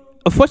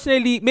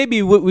 unfortunately,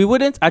 maybe we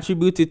wouldn't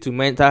attribute it to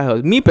mental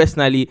health. Me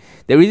personally,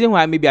 the reason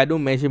why maybe I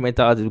don't mention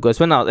mental health is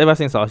because ever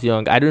since I was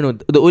young, I don't know,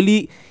 the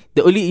only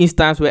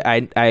instance where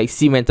I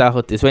see mental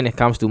health is when it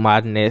comes to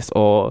madness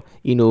or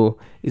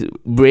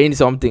brain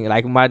something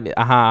like mad.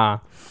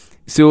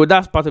 So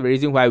that's part of the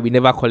reason why we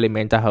never call it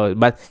mental health.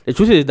 But the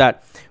truth is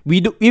that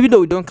even though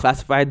we don't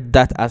classify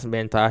that as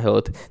mental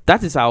health,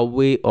 that is our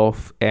way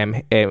of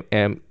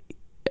getting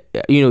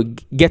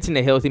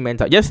a healthy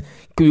mental. Just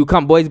you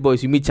come,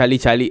 boys, you meet Charlie,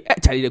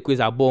 the quiz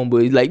are bomb,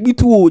 boys. Like, me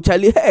too,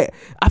 Charlie. Hey,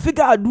 I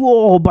figure I do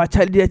all, but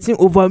Charlie, that thing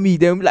over me.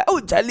 Then like, oh,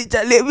 Charlie,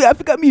 I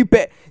figure me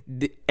pet.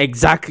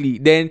 Exactly.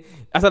 Then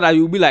after that,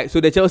 you'll be like, so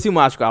the Chelsea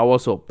match,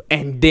 what's up?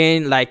 And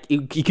then like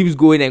it keeps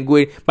going and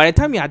going. By the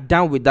time you are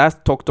done with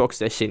that talk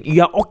session,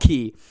 you are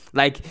okay.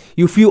 Like,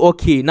 you feel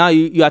okay. Now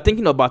you are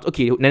thinking about,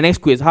 okay, the next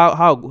quiz,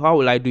 how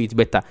will I do it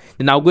better?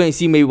 Then I'll go and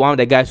see maybe one of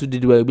the guys who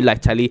did well. Will be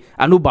like, Charlie,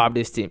 I know about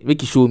this thing.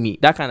 Make it show me.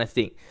 That kind of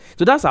thing.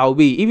 So that's our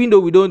way. Even though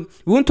we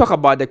won't talk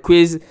about the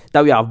quiz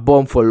that we have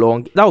bombed for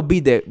long. That will be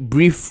the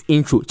brief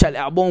intro. Charlie,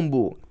 I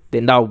bomb.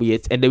 Then that will be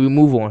it. And then we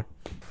move on.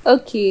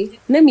 Okay,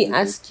 let me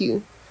ask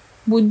you.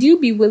 Would you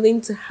be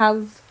willing to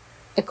have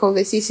a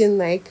conversation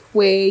like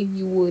where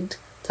you would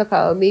talk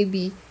about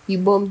maybe you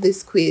bombed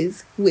this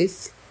quiz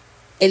with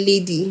a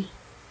lady?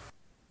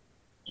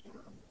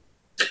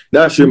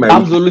 That's showing my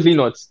absolutely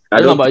not. I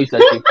don't know about you,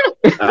 Sachi.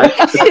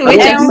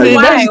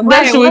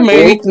 That's showing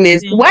my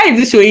weakness. Why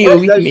is it showing your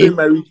weakness? Showing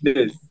my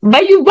weakness.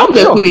 But you bombed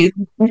the quiz.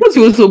 What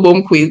you also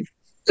bomb quiz?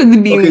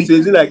 Okay, so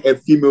is it like a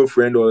female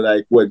friend or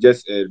like what?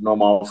 Just a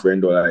normal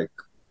friend or like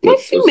a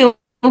female?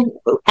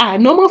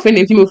 Normal friend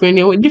and female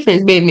friend. What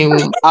difference between?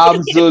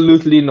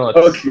 Absolutely not.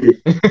 Okay.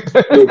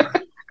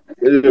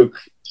 Look.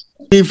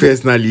 Me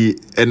personally,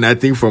 and I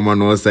think from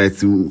on our side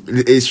too,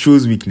 it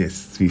shows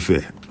weakness. To be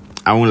fair,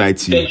 I won't lie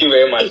to you. Thank you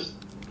very much.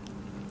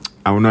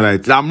 I will not lie.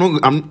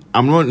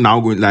 I'm not now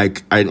going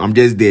like I'm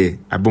just there.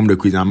 I bombed the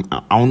quiz. I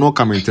will not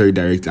come and tell you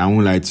directly. I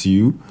won't lie to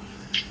you.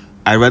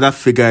 I rather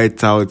figure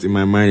it out in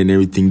my mind and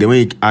everything. Then when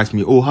you ask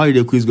me, oh, how did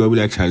the quiz go? I'll be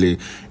like, Charlie,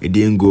 it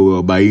didn't go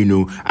well. But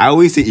I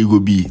always say it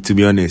will be, to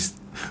be honest,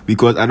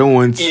 because I don't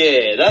want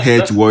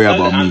her to worry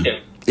about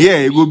me. Yeah,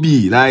 it will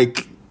be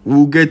like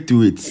we'll get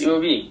to it. It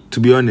will be. To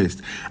be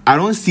honest, I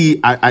don't see.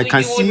 I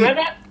can see.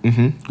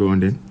 Go on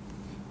then.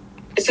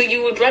 So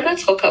you would rather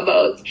talk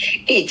about,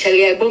 hey,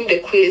 Charlie, I bombed the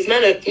quiz. Now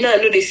I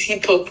know they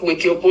see talk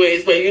with your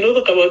boys, but you don't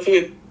talk about it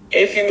with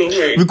a female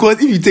friend.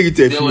 Because if you take it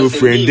to a female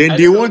friend, then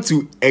they want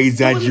to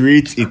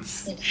exaggerate it.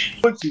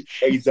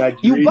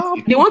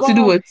 They want to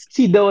do what?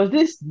 See, there was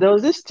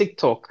this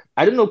TikTok.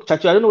 I don't know,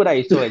 Chacho, I don't know whether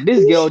you saw it.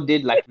 This girl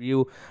did like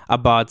real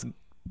about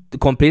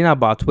complaining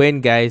about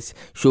when guys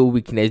show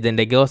weakness, then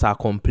the girls are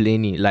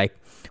complaining. Like,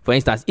 for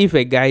instance, if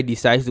a guy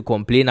decides to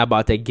complain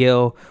about a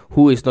girl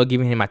who is not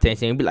giving him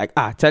attention, he'll be like,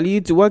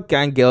 Charlie, what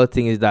kind of girl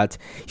thing is that?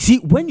 See,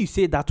 when you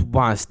say that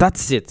once,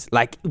 that's it.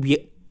 Like,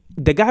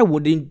 the guy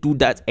wouldn't do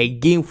that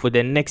again for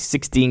the next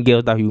 16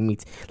 girls that you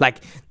meet.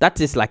 Like,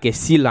 that is like a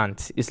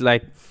sealant. It's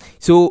like,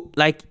 so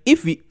like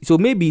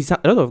maybe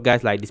a lot of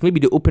guys like this, maybe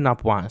they open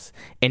up once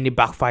and it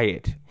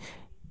backfired.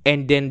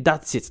 And then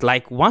that's it.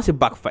 Like, once it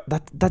backfired,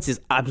 that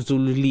is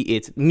absolutely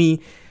it.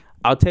 Me,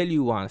 I'll tell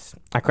you once,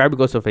 I cried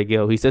because of a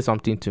girl. He said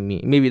something to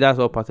me. Maybe that's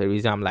all part of the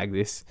reason I'm like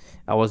this.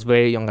 I was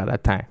very young at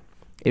that time.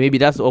 And maybe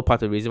that's all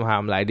part of the reason why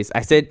I'm like this.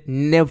 I said,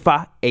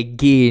 never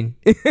again.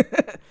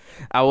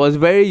 I was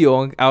very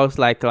young. I was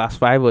like class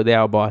 5 or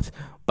thereabouts.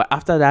 But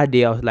after that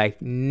day, I was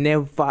like,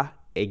 never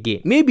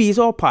again. Maybe it's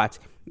all part.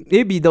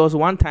 Maybe there was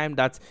one time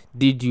that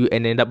did you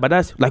and then that. But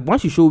that's like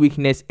once you show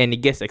weakness and it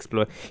gets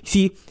exploited.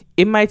 See,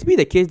 it might be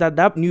the case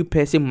that new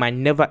person might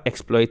never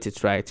exploit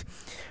it, right?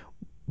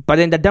 But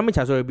then the damage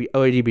has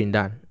already been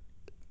done.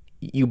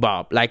 You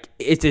bob. Like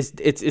it's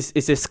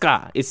a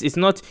scar. It's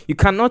not, you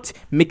cannot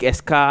make a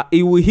scar.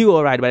 It will heal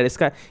all right, but the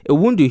scar, it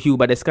won't do heal,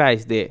 but the scar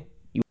is there.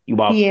 You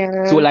bob.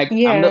 Yeah. So like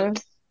I'm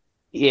not.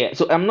 Yeah.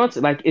 So I'm not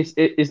like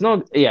it's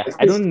not. Yeah.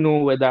 I don't know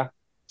whether.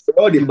 It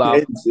all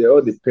depends. It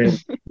all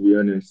depends. To be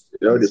honest,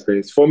 it all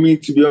depends. For me,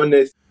 to be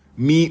honest,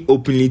 me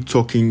openly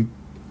talking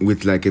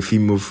with like a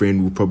female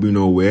friend will probably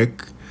not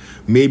work.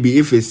 Maybe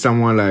if it's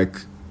someone like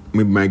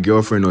maybe my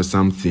girlfriend or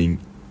something.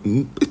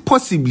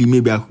 Possibly,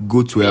 maybe I could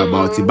go to her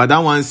about it, but that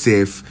one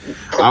safe,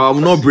 I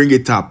will not bring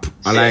it up.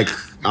 I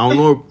will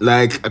not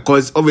like,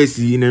 because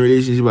obviously in a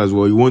relationship as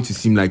well, you want to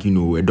seem like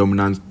a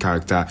dominant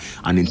character,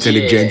 an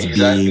intelligent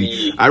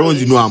being. I don't want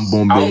you to know I'm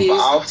bombing.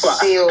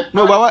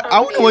 No, but I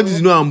wouldn't want you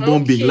to know I'm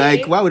bombing.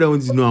 Like, why would I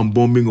want you to know I'm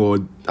bombing? Or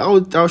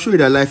I'll show you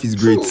that life is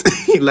great.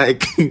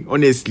 Like,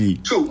 honestly.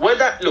 True.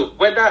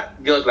 Whether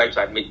girls like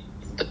to admit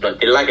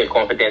they like a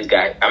confident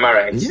guy. Am I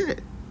right? Yeah.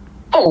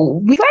 Oh,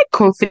 we like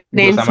confident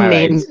men.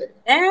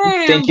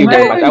 Right? Thank you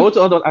very much. I want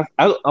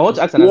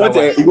to ask another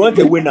one. You want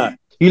a winner.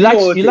 You like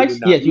a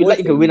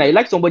winner. You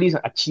like somebody who's an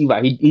achiever.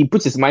 He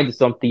puts his mind to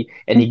something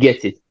and he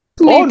gets it.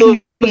 All those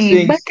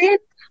things.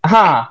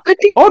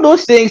 All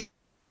those things.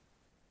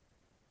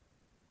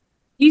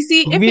 You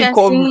see, if you're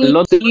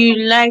saying you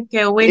like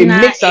a winner,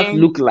 it makes us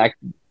look like.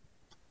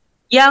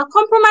 Yeah,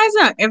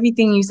 compromising on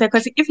everything you said.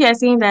 Because if you're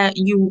saying that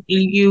you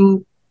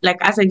like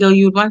as a girl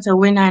you want a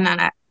winner and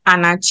an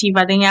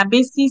achiever, then you're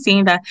basically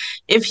saying that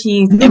if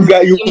he's You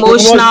guys, you will not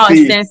emotional or say it.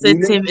 You will not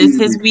sensitive, say is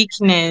his it.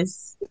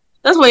 weakness.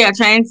 That's what you're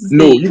trying to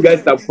No, say. you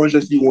guys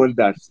subconsciously want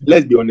that.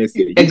 Let's be honest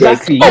here. You guys,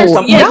 Exactly. you You're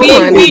Oh, yeah, subconsciously that we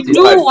want one. do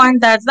that.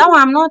 want that. That one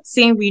I'm not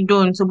saying we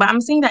don't. So, but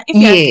I'm saying that if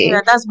you're saying Yeah.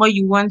 that that's what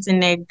you want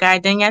in a guy,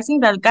 then you're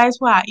saying that guys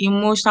who are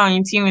emotional,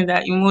 in tune with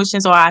their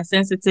emotions or are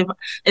sensitive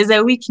is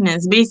a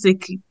weakness,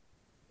 basically.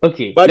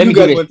 Okay, But let you me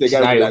give guys you want a a guy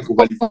who scenario. like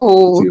overly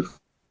Oh, sensitive.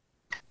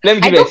 Let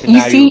me I give you a don't. You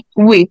scenario. see,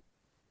 wait.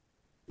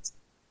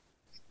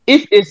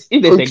 If there's a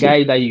Okay.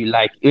 guy that you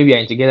like, maybe you're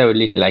in together with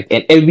like,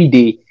 and every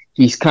day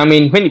he's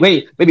coming when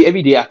maybe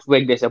every day at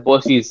work there's a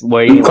boss who is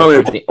worrying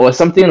or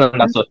something on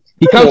that sort.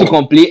 He comes to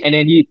complain and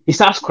then he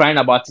starts crying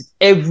about it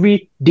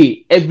every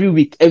day, every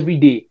week, every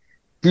day.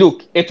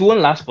 Look, it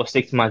won't last for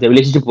 6 months. The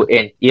relationship will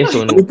end. Yes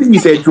or The no? thing you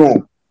said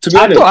wrong. To be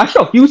I honest, thought I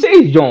sure you say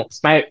it's John.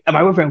 My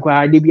boyfriend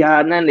cried. They be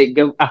a nan like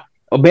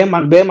bear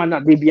man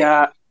not they be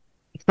a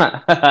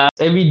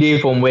every day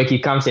from work he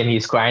comes and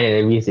he's crying and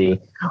everything.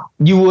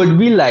 You would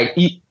be like,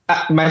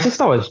 my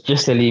sister was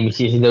just telling me,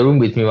 she's in the room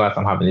with me while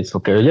I'm having this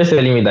okay. She was just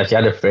telling me that she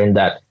had a friend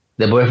that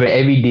the boyfriend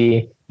every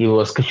day she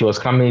was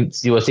coming,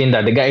 she was saying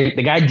that the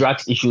guy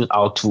drags issues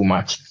out too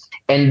much.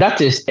 And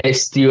that is a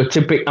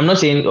stereotypic. I'm not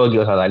saying all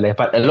girls are like that,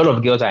 but a lot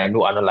of girls I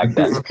know are not like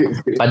that.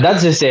 But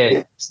that's just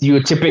a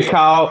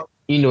stereotypical,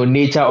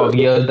 nature of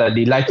girls that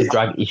they like to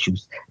drag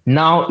issues.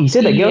 Now he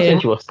said the girl Yeah.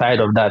 said she was tired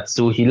of that,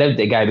 so he left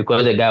the guy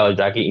because the guy was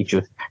dragging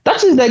issues.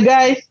 That is the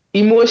guy's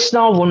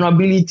emotional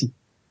vulnerability.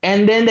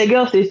 And then the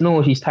girl says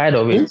no, she's tired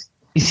of it.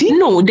 You see?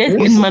 No,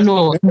 there's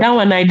Manuel. That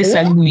one I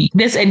disagree.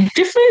 There's a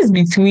difference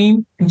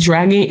between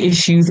dragging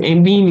issues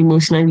and being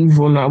emotionally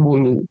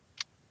vulnerable.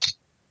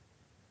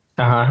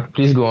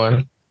 Please go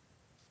on.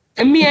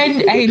 I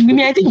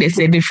think there's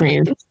a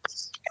difference.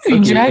 If you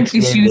Okay, drag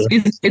explain issues,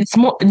 this. it's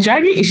more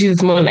dragging issues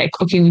is more like,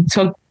 okay, we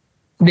talk,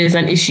 there's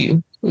an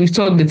issue. We've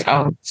talked it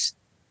out.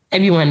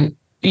 Everyone,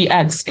 we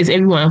ask, is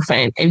everyone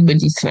fine?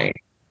 Everybody's fine.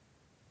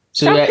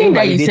 So you're Something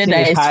that you said invalidating that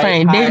his is high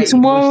fine. Then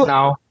tomorrow,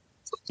 emotional.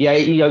 Yeah,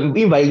 you're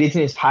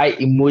invalidating his high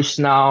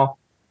emotional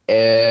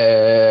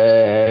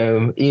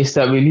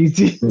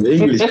instability.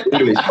 English.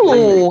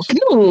 no.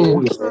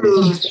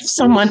 If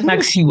someone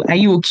asks you, are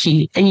you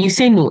okay? And you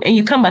say no, and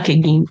you come back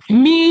again.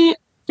 Me,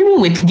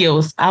 even with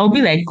girls, I'll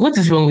be like, what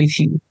is wrong with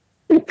you?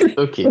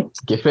 Okay,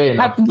 fair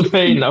enough.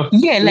 Fair enough.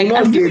 Yeah, like not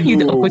I've say given you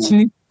the no.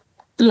 opportunity.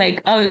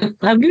 Like I've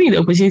given you the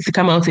opportunity to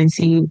come out and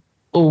say,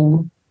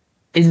 oh,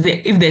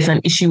 if there's an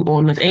issue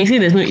or not, and you say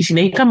there's no issue,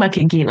 then you come back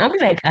again. I'll be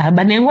like,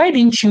 but then why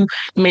didn't you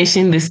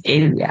mention this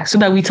earlier so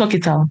that we talk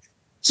it out?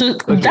 So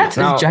that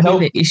is dragging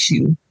the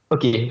issue.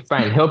 Okay,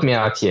 fine. Help me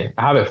out here.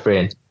 I have a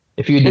friend.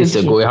 A few days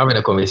ago, we're having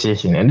a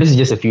conversation, and this is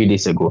just a few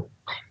days ago.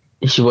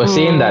 She was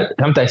saying that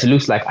sometimes it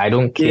looks like I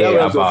don't care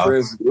about.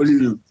 Friends, only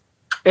you.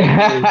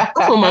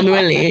 Oh,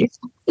 Manuel.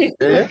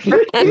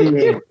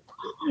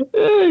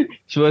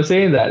 She was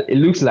saying that it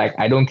looks like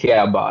I don't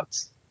care about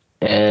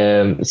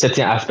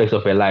certain aspects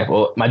of her life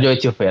or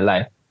majority of her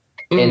life,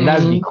 and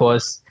that's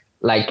because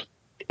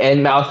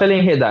and I was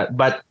telling her that.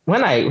 But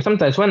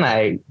sometimes when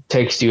I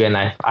text you and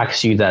I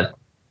ask you that,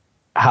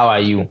 how are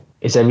you?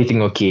 Is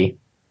everything okay?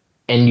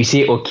 And you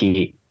say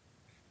okay.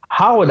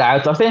 How would I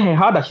was saying, hey,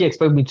 how does she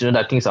expect me to know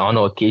that things are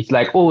not okay? It's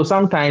like, oh,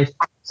 sometimes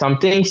some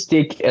things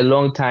take a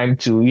long time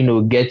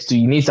to, get to,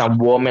 you need some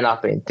warming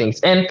up and things.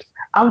 And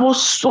I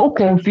was so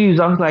confused.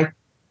 I was like,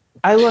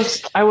 I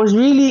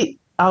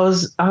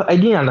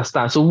didn't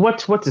understand. So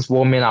what is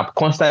warming up?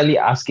 Constantly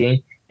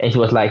asking. And she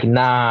was like,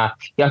 nah,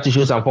 you have to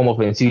show some form of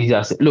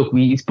enthusiasm. Look,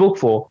 we spoke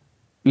for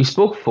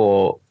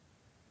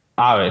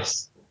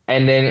hours.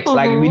 And then it's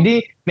like we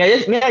did.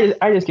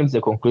 I just came to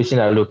the conclusion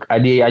that look, I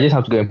just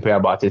have to go and pray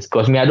about it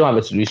because I don't have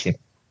a solution.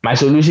 My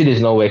solution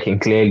is not working.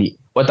 Clearly,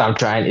 what I'm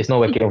trying is not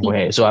working for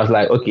her. So I was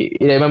like, okay,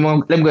 let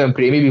me go and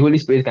pray. Maybe Holy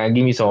Spirit can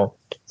give me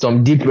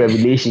some deep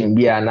revelation,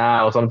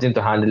 now or something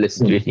to handle the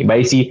situation. But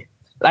you see,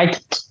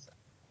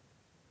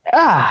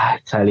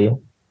 Charlie.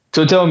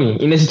 So tell me,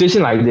 in a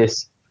situation like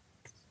this,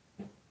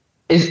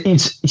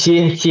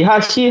 she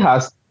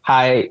has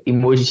high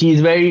emotion.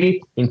 She's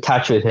very in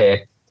touch with her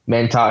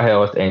mental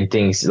health and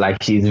things.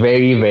 Like she's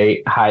very,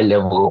 very high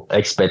level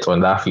expert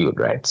on that field,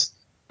 right?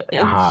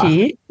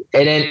 Okay.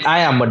 And then I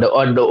am on the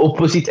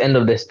opposite end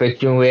of the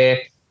spectrum where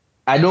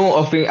I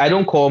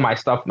don't call my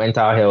stuff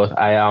mental health.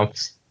 I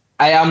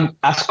am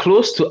as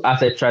close to a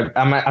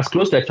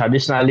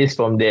traditionalist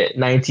from the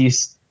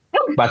 90s,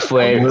 but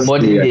for a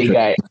modern day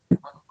guy.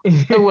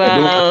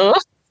 Wow.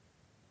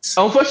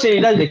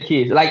 Unfortunately, that's the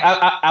case. Like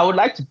I would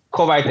like to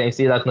cover it and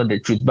say that's not the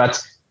truth, but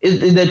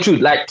it's the truth.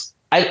 Like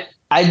I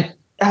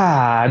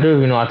don't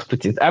even know how to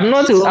put it. I'm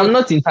not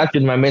in touch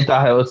with my mental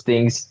health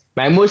things.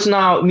 My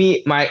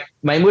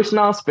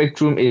emotional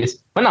spectrum is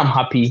when I'm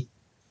happy,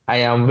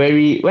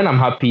 when I'm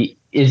happy,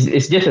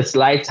 it's just a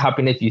slight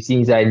happiness you see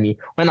inside me.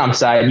 When I'm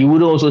sad, you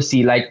would also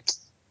see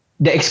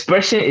the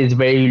expression is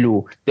very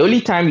low. The only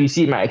time you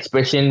see my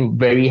expression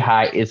very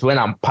high is when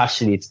I'm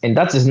passionate, and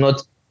that is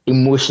not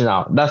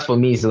emotional. That for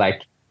me is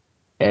like,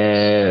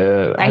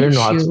 I don't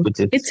know how to put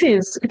it. It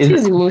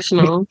is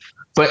emotional.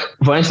 But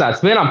for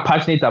instance, when I'm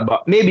passionate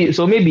about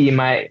maybe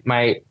my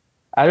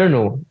I don't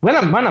know, when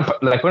I'm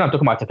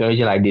talking about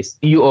technology like this,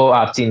 you all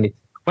have seen it.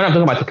 When I'm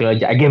talking about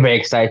technology, I get very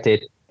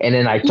excited and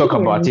then I talk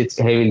about it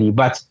heavily.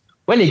 But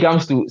when it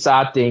comes to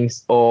sad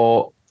things,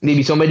 or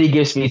maybe somebody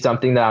gives me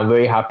something that I'm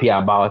very happy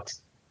about,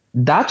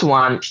 that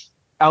one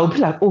I'll be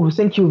like, oh,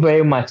 thank you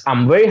very much.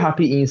 I'm very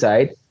happy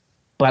inside,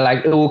 but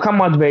like it will come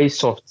out very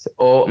soft.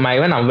 Or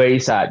when I'm very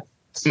sad,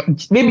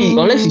 maybe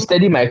unless you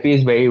study my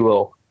face very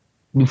well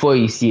before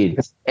you see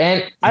it.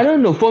 And I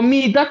don't know, for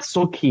me, that's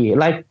okay.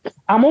 Like,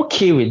 I'm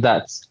okay with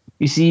that.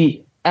 You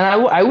see, and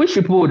I wish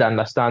people would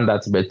understand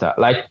that better.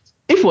 Like,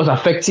 if it was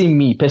affecting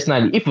me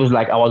personally, if it was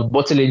like I was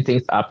bottling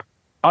things up,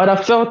 I would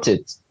have felt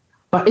it.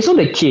 But it's not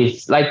the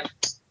case. Like,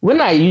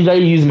 when I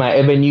usually use my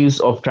avenues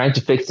of trying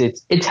to fix it,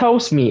 it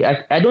helps me.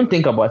 I don't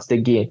think about it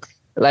again.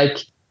 Like,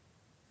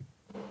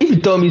 if you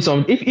tell me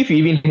something, if you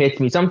even hurt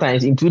me,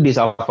 sometimes in 2 days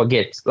I'll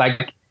forget.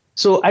 Like,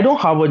 so I don't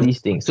have all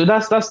these things. So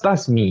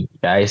that's me,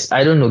 guys.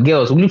 I don't know,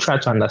 girls. Will you try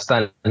to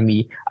understand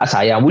me as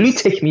I am? Will you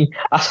take me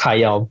as I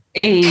am?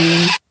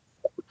 Hey.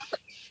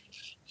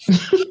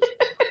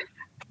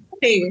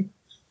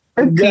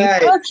 Guy.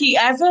 Okay,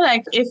 I feel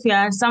like if you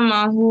are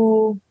someone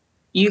who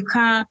you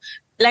can't,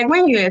 like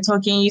when you were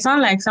talking, you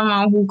sound like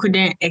someone who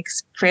couldn't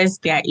express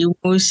their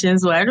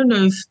emotions. Well, I don't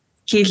know if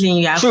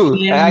Caitlin, you are True.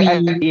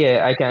 feeling me.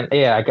 I can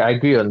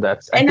agree on that.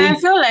 I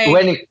feel like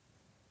when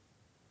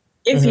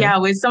if you are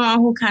with someone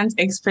who can't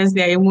express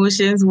their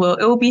emotions well,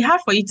 it will be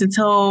hard for you to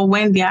tell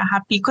when they are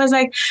happy. Because,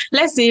 like,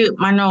 let's say,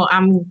 Mano,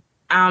 I'm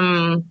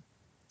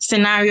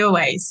scenario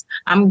wise,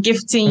 I'm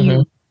gifting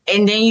you,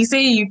 and then you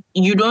say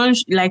you don't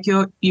like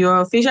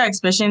your facial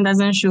expression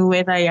doesn't show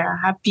whether you're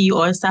happy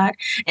or sad,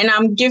 and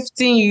I'm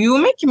gifting you,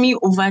 you make me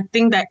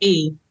overthink that.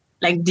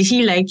 Like, did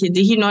he like it?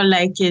 Did he not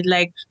like it?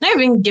 Like, not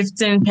even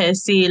gifting per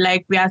se.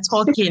 Like, we are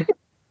talking,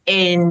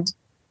 and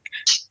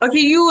okay,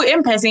 you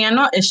in person, you're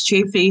not a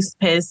straight-faced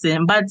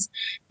person, but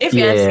if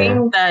you're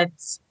saying that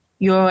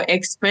your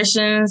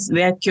expressions,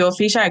 like your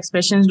facial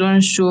expressions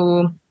don't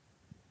show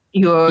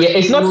your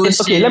it's emotion.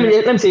 not okay. Let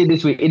me say it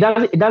this way.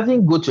 It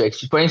doesn't go to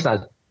extreme. For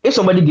instance, if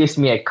somebody gives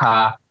me a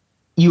car,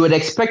 you would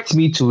expect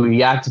me to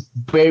react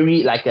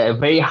like a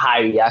very high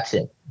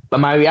reaction. But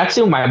my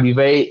reaction might be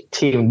very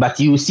tame, but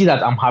you see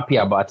that I'm happy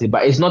about it,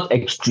 but it's not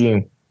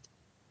extreme.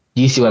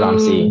 Do you see what I'm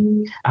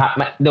saying?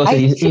 There was an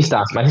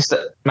instance.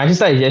 My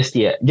sister is just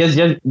here. Just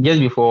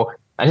before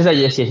my sister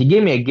just here. She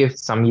gave me a gift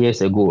some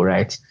years ago,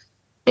 right?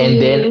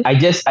 And then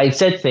I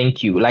said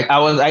thank you. Like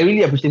I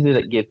really appreciated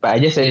the gift, but I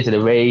just said it to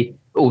the very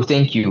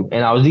thank you.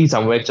 And I was doing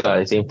some work at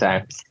the same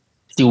time.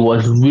 She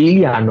was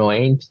really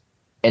annoyed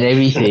and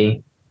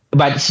everything,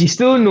 but she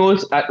still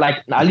knows.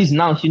 Like at least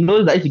now she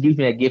knows that if she gives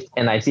me a gift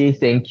and I say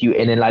thank you,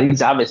 and then at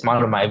least I have a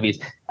smile on my face.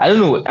 I don't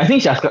know. I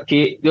think she has.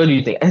 Okay, what do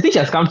you think? I think she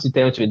has come to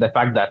terms with the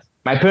fact that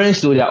my parents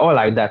too, they're all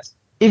like that.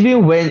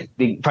 Even when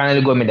they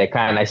finally got me the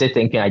car and I said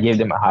thank you and I gave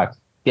them a hug,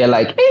 they're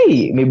like,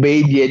 hey, my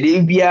baby,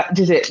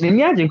 just said,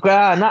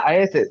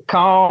 I said,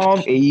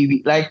 calm,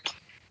 like,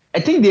 I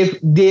think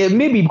they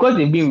maybe because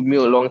they've been with me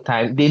a long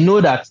time, they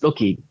know that,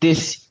 okay,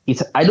 this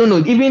is, I don't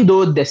know, even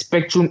though the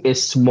spectrum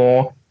is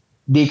small,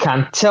 they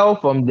can tell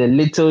from the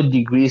little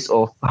degrees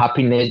of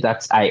happiness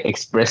that I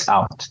express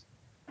out.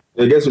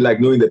 I guess you like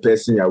knowing the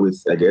person you're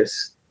with, I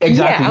guess.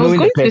 Exactly. Yeah, I was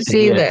going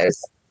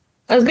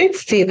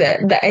to say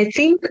that I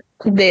think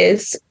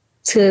there's,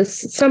 to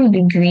some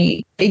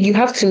degree, you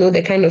have to know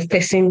the kind of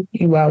person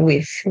you are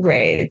with,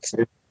 right?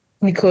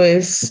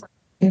 Because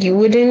you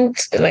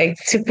wouldn't like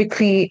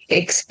typically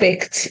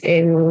expect,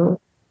 how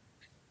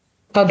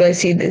do I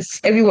say this?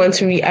 Everyone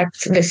to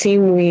react the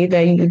same way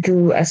that you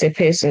do as a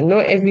person.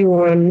 Not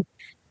everyone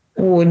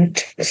would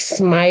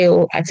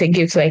smile at a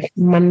gift like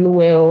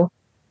Manuel.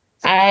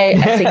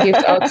 At a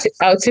gift,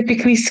 I'll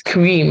typically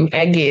scream,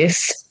 I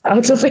guess,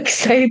 out of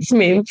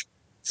excitement.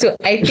 So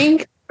I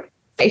think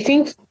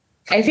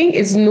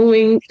it's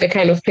knowing the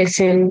kind of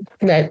person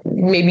that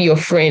maybe your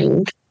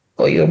friend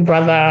or your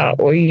brother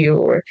or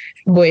your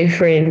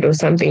boyfriend or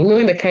something,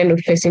 knowing the kind of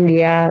person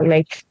they are,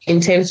 like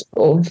in terms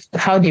of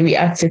how they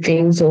react to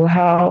things or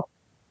how,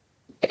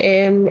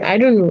 I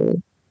don't know.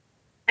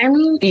 I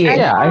mean,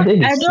 I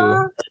think it's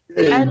true.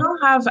 I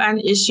don't have an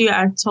issue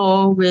at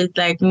all with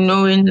like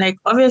knowing, like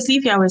obviously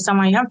if you're with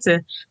someone, you have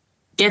to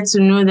get to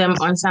know them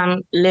on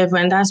some level,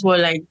 and that's what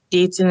like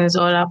dating is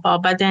all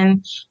about. But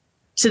then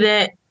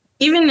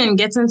even in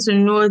getting to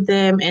know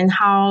them and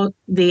how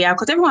they are,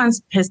 because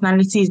everyone's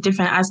personality is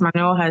different, as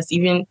Manuel has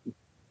even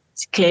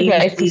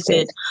clearly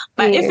stated.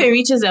 But if it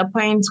reaches a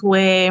point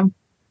where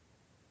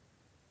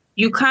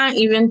you can't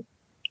even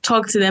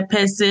talk to the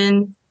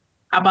person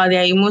about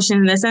their emotions,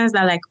 in the sense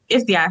that like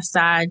if they are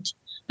sad,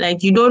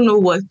 like you don't know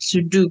what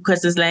to do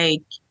because it's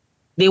like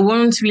they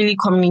won't really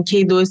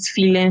communicate those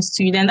feelings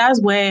to you, then that's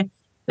where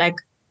like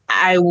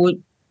I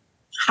would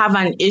have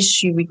an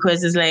issue,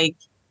 because it's like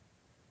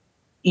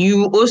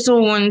you also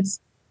want,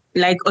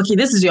 like, okay,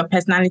 this is your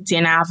personality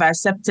and I have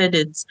accepted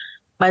it,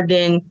 but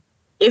then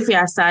if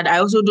you're sad, I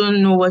also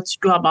don't know what to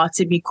do about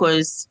it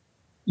because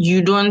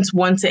you don't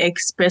want to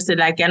express it.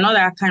 Like, you're not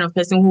that kind of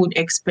person who would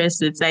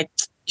express it. Like,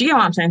 do you get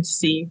what I'm trying to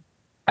say?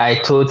 I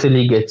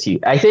totally get you.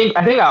 I think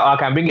I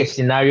can bring a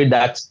scenario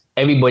that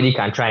everybody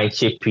can try and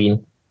chip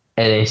in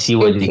and then see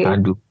what they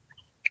can do.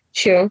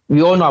 Sure.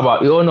 We all know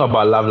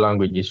about love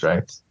languages,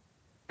 right?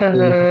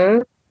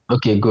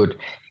 Okay, good.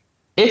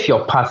 If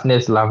your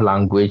partner's love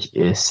language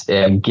is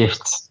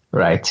gifts,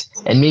 right,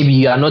 and maybe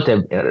you are not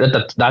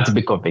that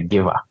big of a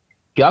giver,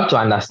 you have to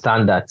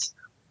understand that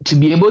to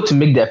be able to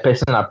make that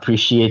person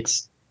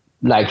appreciate,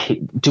 like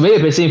to make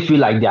a person feel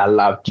like they are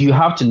loved, you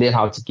have to learn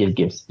how to give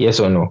gifts. Yes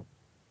or no?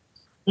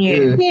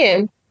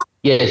 Yeah.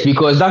 Yes,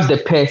 because that's the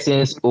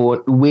person's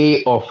own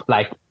way of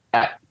like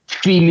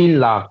feeling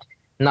loved.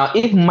 Now,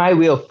 if my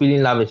way of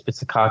feeling love is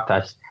physical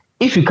touch,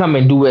 if you come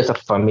and do words of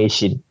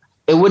affirmation,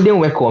 it wouldn't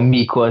work on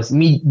me because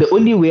the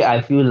only way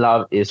I feel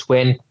love is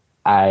when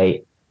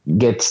I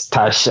get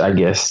touched, I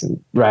guess,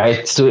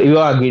 right? So you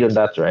all agreed on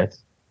that, right?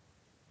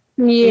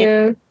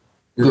 Yeah.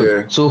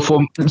 Good. Yeah. So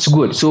it's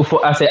good. So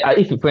for I say,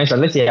 if for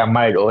instance, let's say you're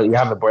married or you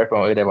have a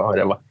boyfriend or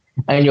whatever,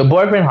 and your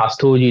boyfriend has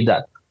told you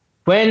that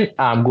when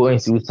I'm going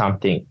to do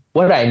something,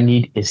 what I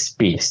need is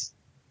space.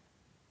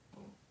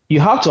 You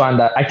have to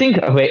I think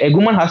a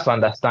woman has to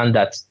understand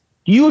that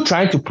you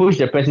trying to push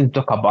the person to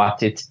talk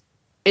about it,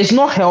 it's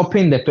not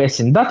helping the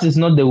person. That is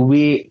not the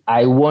way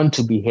I want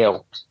to be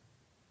helped.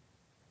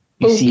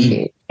 You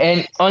see,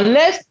 and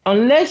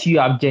unless you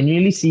have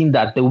genuinely seen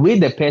that the way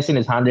the person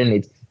is handling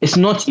it is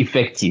not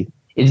effective,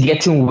 it's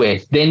getting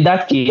worse, then in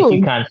that case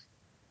you can.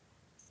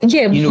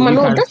 Yeah,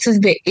 Mano, that is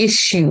the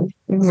issue,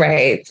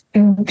 right?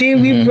 We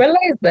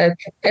realize that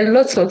a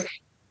lot of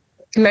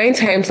 9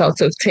 times out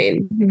of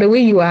 10, the way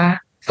you are,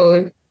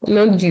 or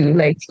not you,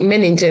 like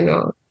men in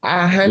general,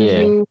 are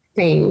handling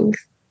things,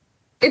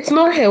 it's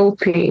not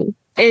helping.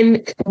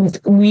 And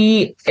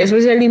we,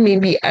 especially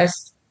maybe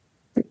as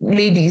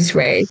ladies,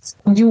 right?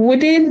 You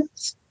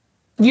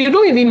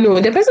don't even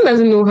know. The person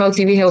doesn't know how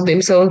to even help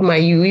themselves,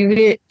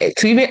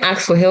 to even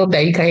ask for help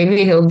that you can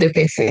even help the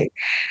person.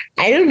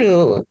 I don't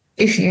know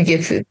if you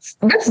get it.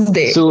 That's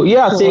there. So you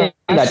are saying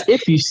that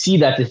if you see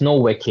that it's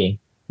not working,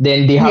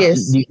 then they have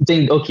to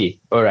think, okay,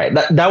 all right.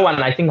 That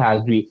one I think I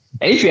agree.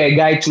 And if you're a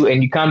guy too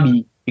and you can't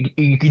be,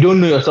 you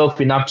don't know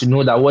yourself enough to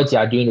know that what you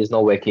are doing is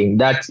not working,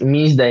 that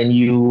means that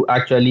you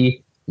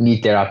actually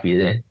need therapy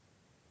then.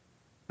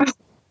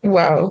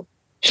 Wow.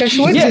 Just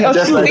like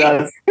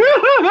that.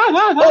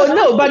 Oh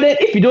no, but then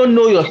if you don't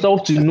know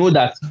yourself to know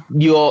that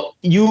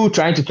you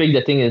trying to fix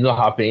the thing is not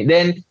happening,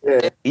 then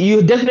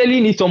you definitely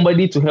need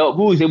somebody to help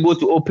who is able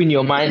to open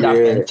your mind up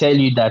and tell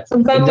you that.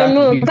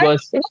 Exactly,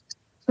 because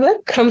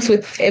that comes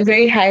with a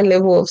very high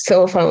level of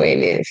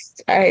self-awareness.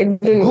 I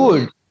don't know.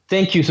 Good.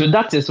 Thank you. So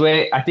that is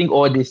where I think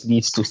all this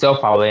leads to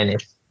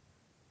self-awareness.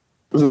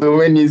 So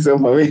when is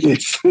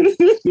self-awareness?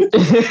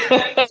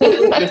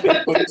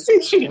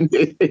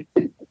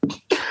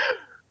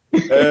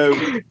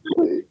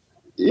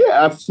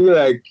 I feel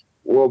like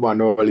what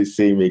Manuel is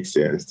saying makes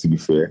sense, to be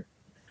fair.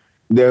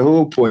 The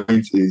whole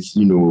point is,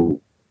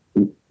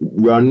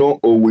 we are not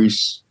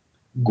always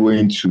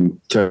going to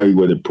tell you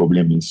what the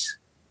problem is.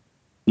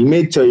 We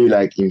may tell you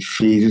like in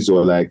phases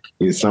or like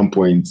in some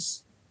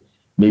points,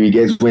 maybe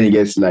when it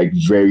gets like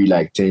very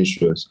like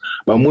tensions.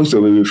 But most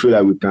of it, we feel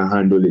like we can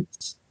handle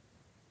it.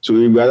 So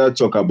we'd rather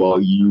talk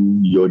about you,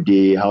 your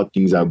day, how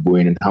things are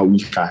going, and how we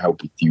can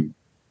help with you.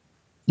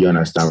 You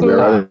understand? So,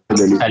 you're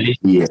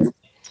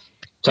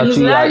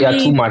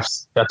too much.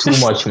 You're too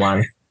much,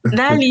 man.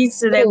 That leads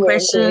to the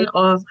question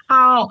of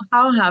how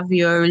have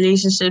your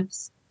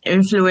relationships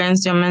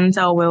influenced your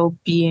mental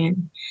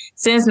well-being?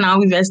 Since now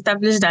we've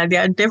established that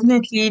there are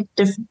definitely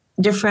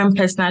different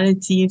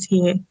personalities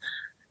here.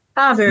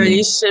 How have your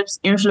relationships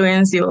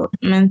influenced your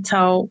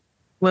mental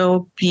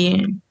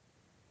well-being?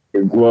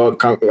 Well,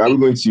 are we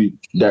going to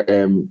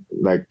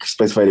like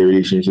specify the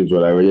relationships, or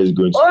like we're just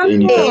going to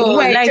anything? No,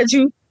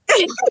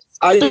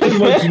 I just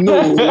want to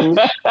know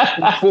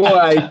before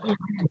I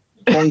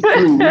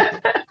conclude.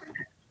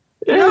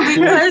 No,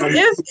 because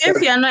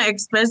if you're not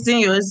expressing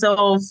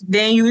yourself,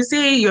 then you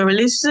say your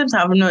relationships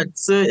have not.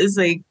 So it's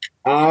like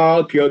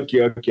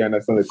okay. I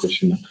understand the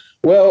question.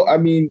 Well, I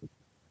mean,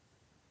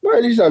 my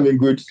relationships have been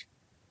good.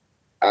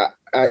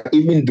 I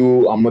even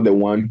though I'm not the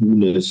one who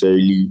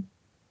necessarily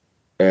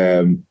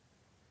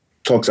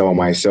talks about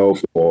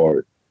myself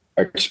or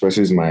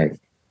expresses my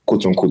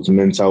quote unquote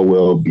mental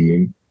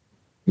well-being,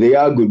 they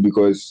are good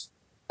because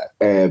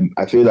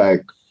I feel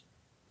like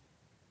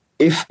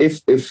if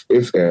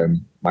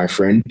my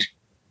friend,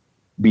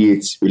 be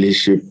it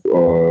relationship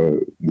or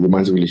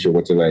romantic relationship,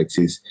 whatever it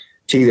is,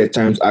 takes the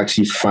time to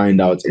actually find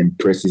out and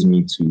presses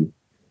me to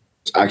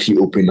actually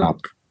open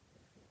up,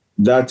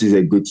 that is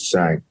a good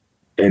sign.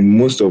 And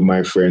most of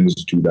my friends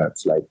do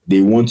that. Like,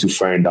 they want to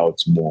find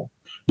out more.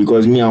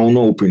 Because me, I will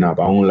not open up.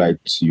 I won't lie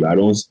to you. I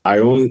don't, it's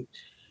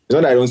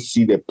not that I don't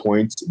see the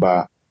point,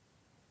 but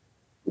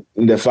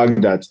the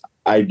fact that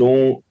I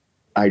don't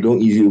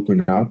easily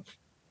open up,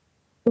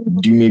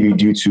 maybe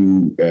due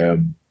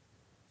to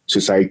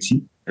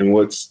society and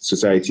what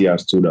society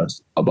has told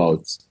us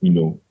about,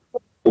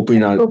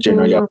 opening out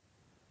generally,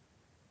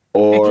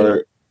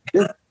 or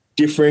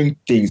different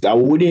things. I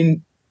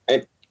wouldn't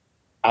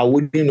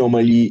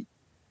normally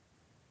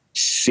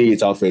say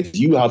it out first.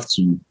 You have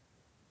to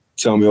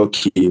tell me,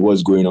 okay,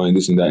 what's going on,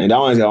 this and that. And that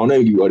one is, I'll not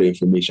give you all the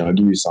information. I'll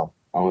give you some.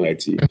 I won't lie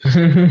to you.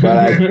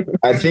 But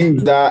I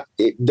think that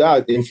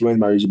that influenced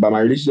my relationship. But my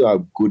relationships are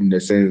good in the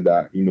sense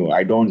that,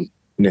 I don't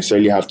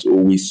necessarily have to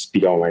always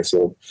speak out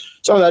myself.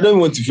 So I don't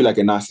want to feel like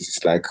a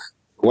narcissist. Like,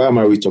 why am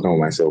I always talking about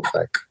myself?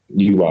 Like,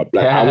 you are.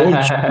 Like, I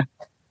want to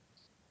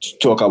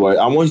talk about it.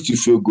 I want you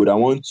to feel good. I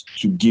want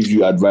to give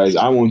you advice.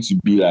 I want to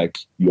be like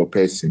your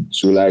person.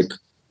 So, like,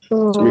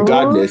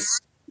 regardless,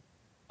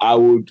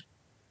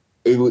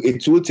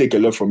 it will take a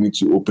lot for me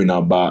to open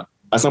up, but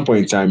at some point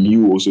in time,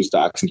 you also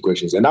start asking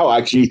questions. And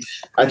I think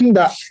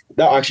that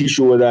actually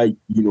show whether,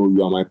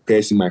 you are my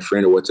person, my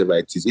friend, or whatever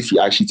it is, if you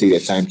actually take the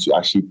time to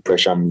actually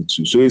pressure me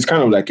to. So it's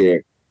kind of like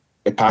a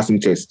passing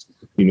test,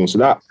 so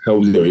that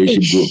helps the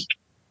relationship grow.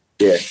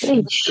 Yeah.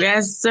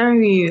 Yes,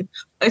 sorry.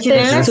 Okay,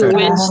 let's switch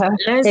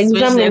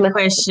the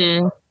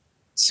question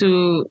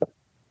to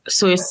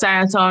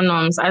societal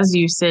norms, as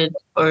you said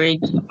already.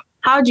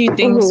 How do you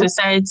think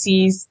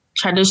society's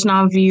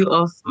traditional view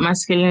of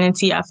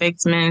masculinity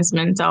affects men's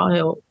mental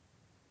health?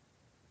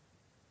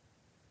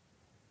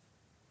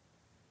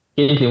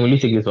 Will you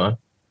take this one?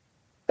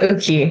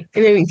 Okay,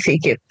 let me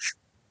take it.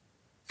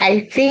 I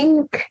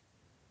think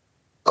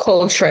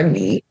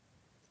culturally,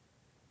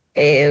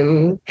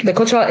 the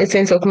cultural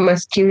essence of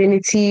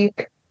masculinity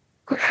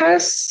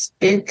has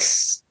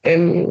its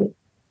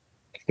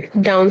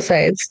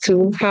downsides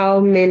to how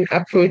men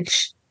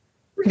approach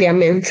their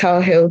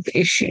mental health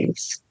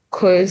issues.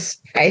 Because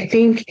I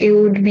think it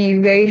would be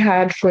very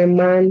hard for a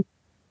man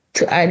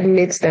to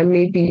admit that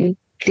maybe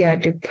they are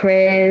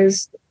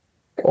depressed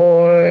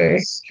or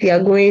they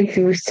are going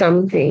through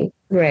something,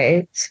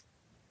 right?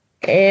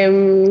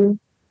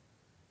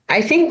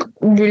 I think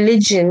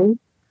religion,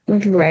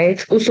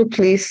 right, also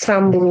plays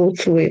some role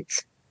to it.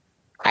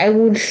 I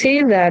would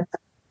say that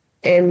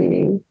I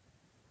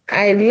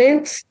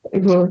learned,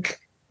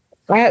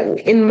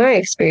 in my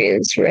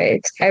experience,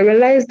 right, I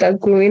realized that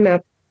growing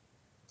up,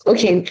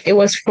 okay, it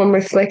was from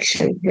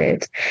reflection,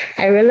 right?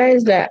 I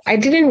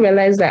didn't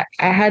realize that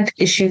I had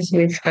issues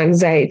with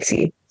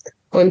anxiety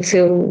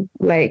until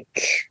I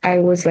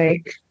was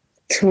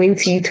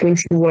 20,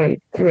 21,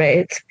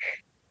 right?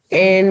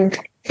 And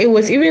it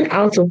was even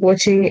out of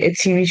watching a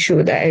TV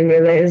show that I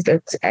realized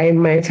that I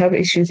might have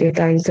issues with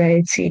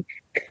anxiety.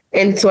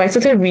 And so I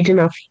started reading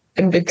up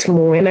a bit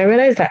more, and I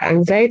realized that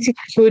anxiety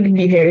could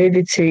be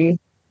hereditary.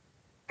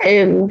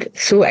 And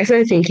so I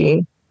started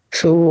thinking,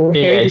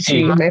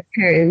 hereditary, my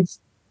parents,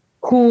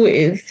 who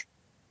is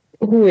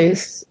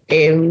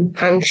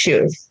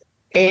anxious.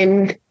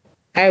 And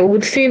I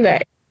would say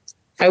that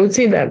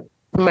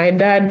my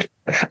dad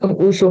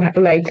also,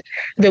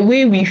 the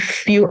way we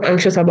feel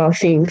anxious about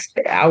things,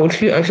 I would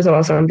feel anxious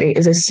about something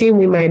is the same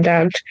way my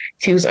dad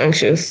feels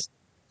anxious.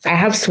 I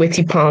have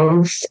sweaty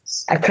palms,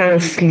 I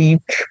can't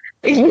sleep.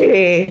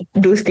 Yeah,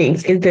 those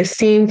things, it's the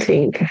same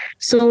thing.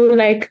 So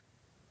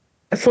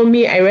for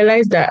me, I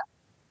realized that,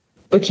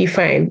 okay,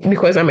 fine,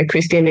 because I'm a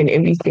Christian and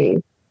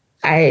everything,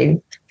 I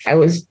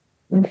was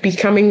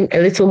becoming a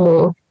little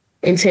more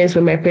intense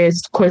with my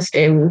parents,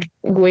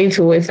 going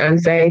towards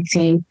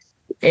anxiety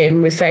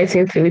and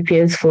reciting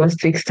Philippians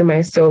 4:6 to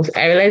myself.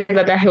 I realized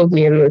that helped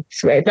me a lot,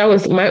 right? That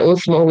was my own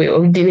small way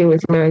of dealing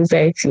with my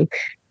anxiety.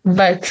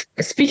 But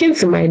speaking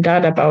to my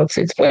dad about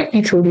it, what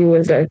he told me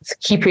was that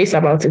he prays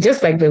about it,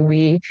 just like the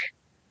way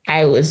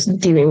I was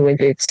dealing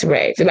with it,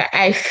 right?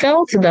 I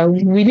felt that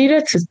we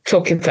needed to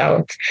talk it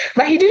out.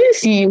 But he didn't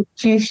see,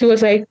 he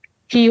was like,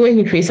 when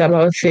he prays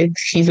about it,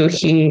 he's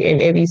okay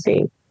and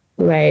everything,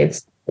 right?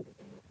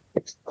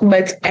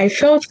 But I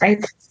felt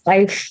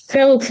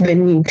the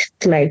need,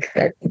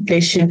 that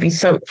there should be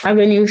some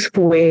avenues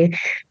where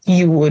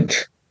you would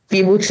be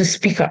able to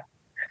speak up.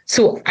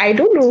 So I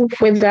don't know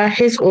whether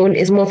his own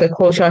is more of a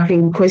cultural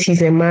thing because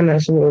he's a man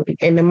as well,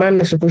 and the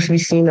man is supposed to be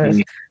seen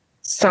as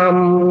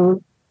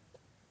some,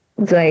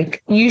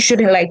 you should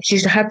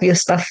have your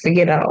stuff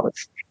figured out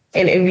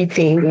and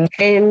everything.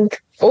 And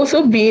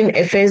also being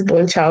a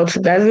firstborn child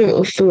doesn't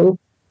also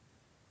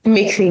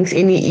make things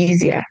any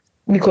easier,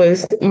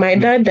 because my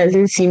dad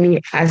doesn't see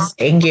me as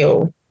a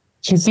girl.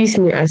 He sees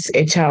me as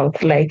a child.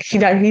 He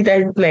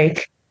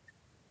does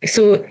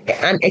so,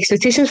 and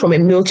expectations from a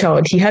male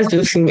child, he has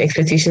those same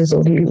expectations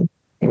of me,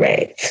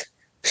 right?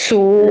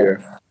 So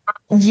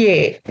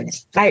yeah,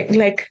 I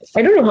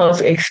don't know how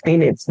to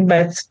explain it,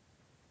 but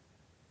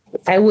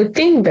I would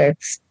think that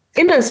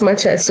in as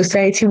much as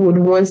society would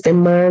want the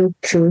man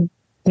to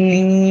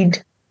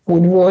lead,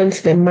 would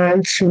want the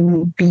man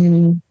to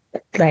be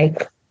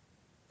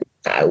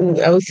I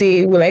would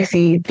say,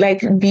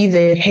 be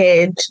the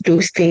head,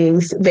 those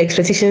things,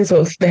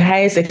 the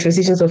highest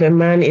expectations of a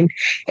man in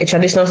a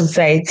traditional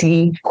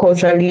society,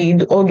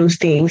 culturally, all those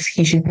things.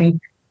 He should be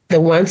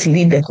the one to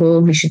lead the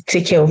home. He should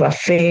take care of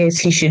affairs.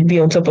 He should be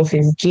on top of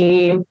his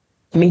game.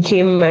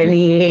 making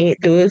money,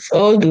 those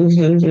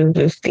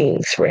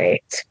things,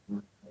 right?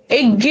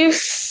 It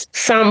gives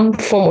some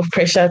form of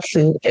pressure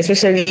to,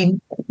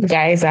 especially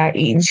guys our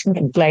age,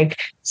 like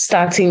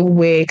starting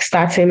work,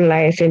 starting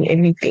life, and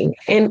everything.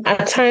 And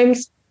at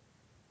times,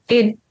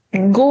 it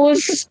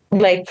goes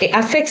like it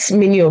affects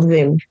many of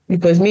them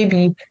because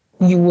maybe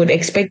you would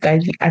expect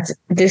that at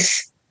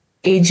this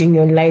age in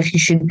your life you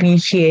should be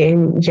here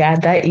and you're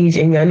at that age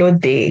and you're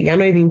not there, you're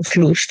not even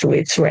close to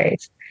it,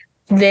 right?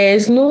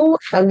 There's no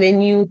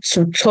avenue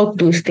to talk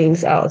those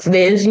things out.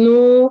 There's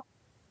no,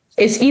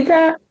 it's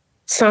either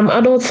some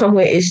adult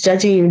somewhere is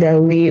judging you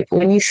that way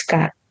when you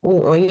start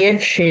or on your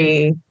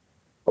tree,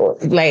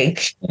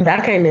 like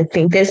that kind of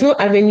thing. There's no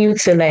avenue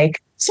to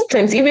like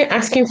sometimes even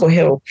asking for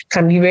help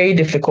can be very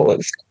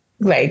difficult.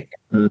 Like,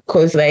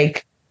 because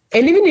like,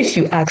 and even if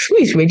you ask, who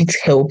is ready to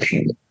help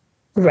you?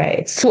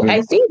 Right. So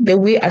I think the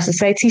way our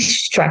society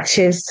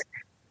structures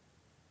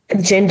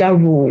gender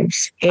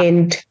roles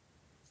and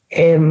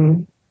uh,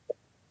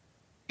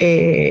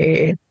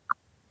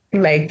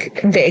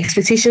 like the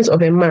expectations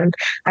of a man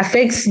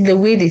affects the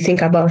way they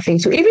think about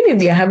things. So even if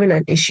they're having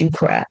an issue,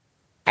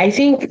 I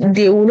think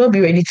they will not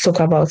be ready to talk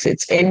about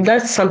it. And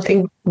that's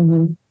something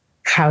we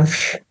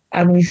have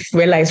I've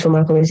realized from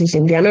our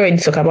conversation. They are not ready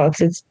to talk about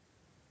it.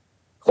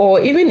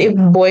 Or even if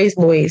boys,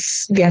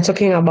 they are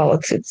talking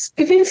about it.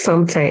 Even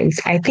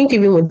sometimes, I think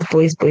even with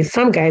boys,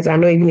 some guys are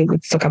not even able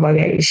to talk about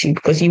their issue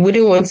because you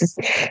wouldn't want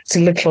to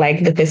look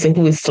like the person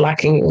who is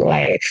slacking in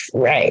life,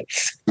 right?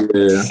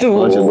 Yeah.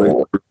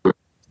 So,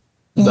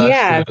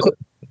 yeah,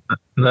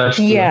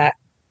 yeah.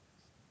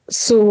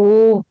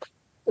 So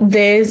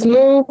there's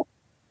no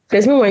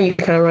one you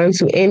can run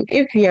to. And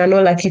if you are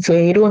not lucky to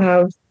and you don't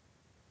have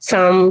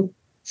someone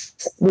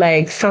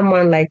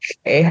like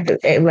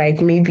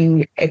like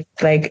maybe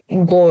like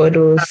God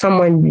or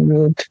someone you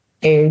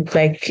would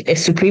like a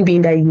supreme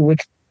being that you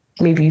would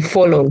maybe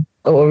follow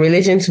or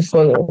religion to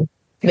follow,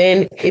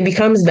 then it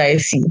becomes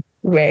dicey,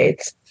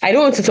 right? I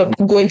don't want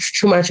to go into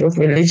too much of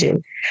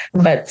religion,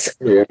 but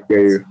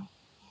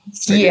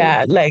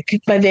yeah, like,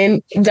 but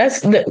then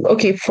that's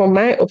okay, from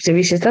my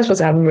observations, that's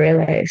what I've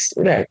realized.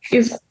 That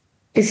if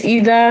it's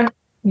either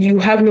you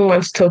have no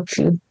one to talk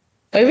to,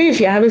 or even if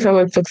you're having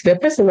someone to talk to, the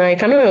person I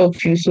cannot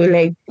help you. So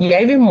like you're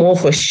even more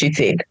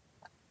frustrated.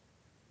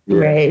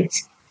 Right.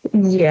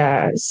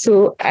 Yeah.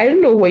 So I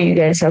don't know what you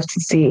guys have to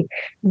say,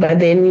 but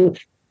then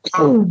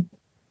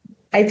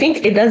I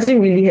think it doesn't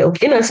really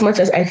help. In as much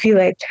as I feel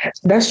like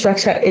that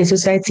structure in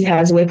society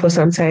has worked for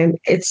some time,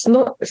 it's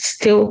not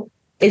still,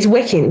 it's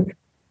working.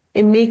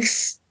 It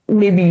makes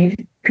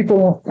maybe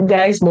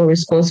guys more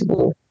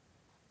responsible,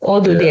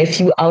 although there are a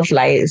few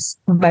outliers.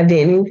 But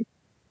then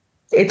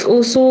it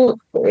also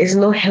is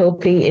not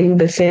helping in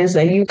the sense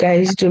that you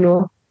guys do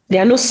not,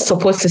 there are no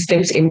support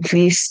systems in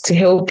place to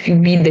help you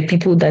be the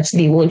people that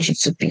they want you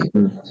to be.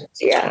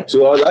 Yeah.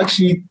 So I was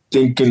actually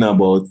thinking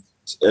about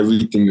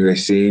everything you were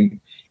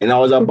saying, and I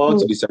was about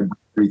to disagree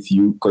with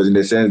you because in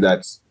the sense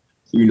that,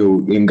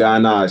 in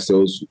Ghana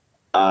ourselves,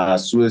 our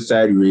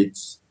suicide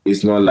rates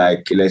is not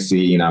like, let's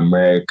say, in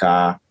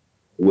America,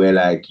 where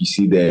like you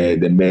see the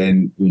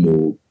men,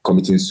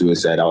 committing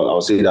suicide.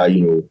 I'll say that,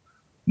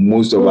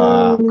 most of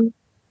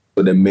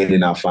the men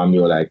in our family,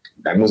 or like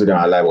most of them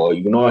are alive, or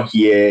you not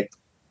hear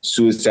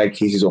suicide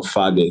cases of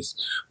fathers.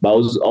 But I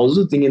was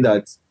also thinking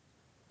that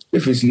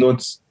if it's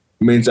not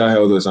mental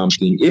health or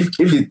something, if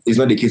it is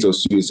not the case of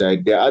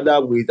suicide, there are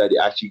other ways that they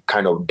actually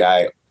kind of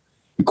die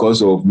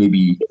because of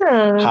maybe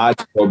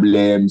heart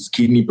problems,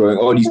 kidney problems,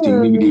 all these things.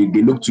 Maybe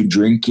they look to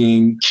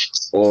drinking,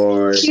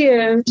 or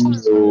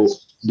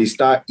they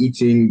start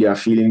eating their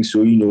feelings,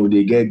 so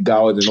they get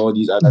gout and all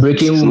these other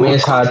breaking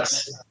women's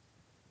hearts.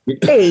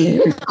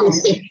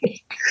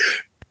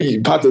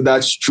 Part of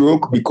that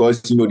stroke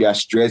because they are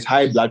stressed,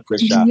 high blood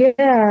pressure,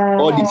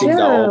 all these things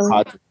are all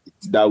part of it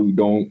that we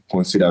don't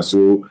consider.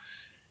 So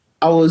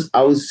I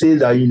would say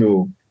that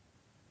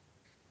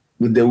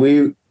with the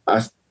way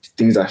as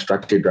things are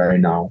structured right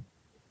now,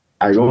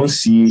 I don't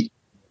see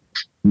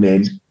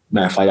men,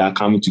 my father,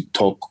 coming to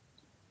talk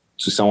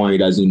to someone he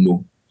doesn't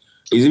know.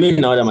 It's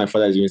even now that my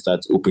father is even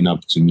starting to open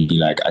up to me,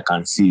 like I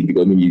can see,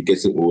 because maybe he's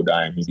getting older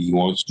and maybe he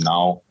wants to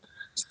now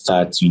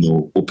start,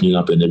 opening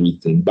up and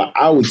everything. But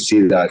I would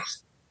say that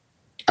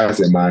as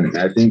a man,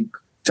 I think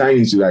tying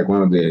into like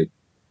one of the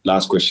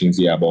last questions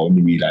here about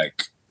maybe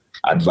like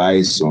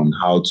advice on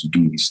how to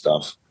do this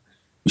stuff,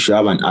 you should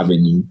have an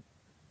avenue,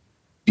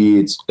 be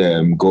it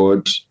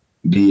God,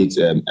 be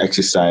it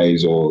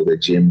exercise or the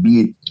gym,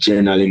 be it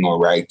journaling or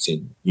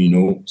writing.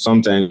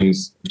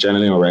 Sometimes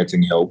journaling or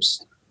writing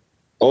helps.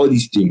 All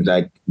these things,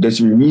 like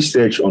there's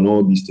research on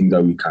all these things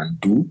that we can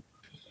do.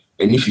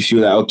 And if you feel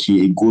like, okay,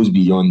 it goes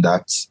beyond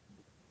that,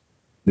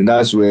 then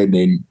that's where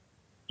then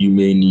you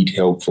may need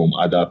help from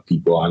other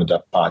people or another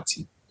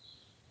party.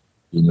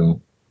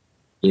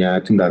 Yeah, I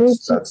think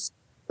that's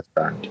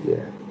that.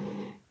 Yeah.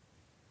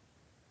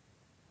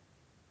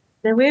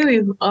 The way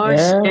we've all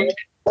shared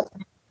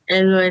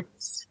a lot.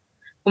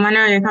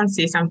 Umana, you can't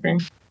say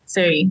something.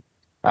 Sorry.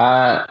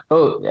 I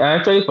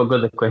actually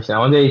forgot the question. I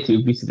wanted you to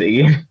repeat it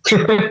again.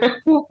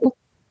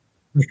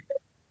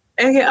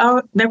 Okay,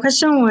 the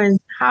question was,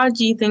 how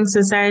do you think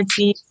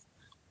society's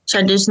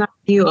traditional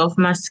view of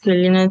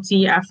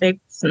masculinity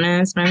affects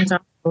men's mental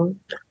health?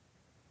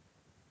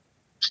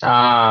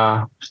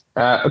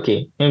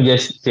 Okay. Let me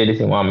just say this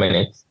in 1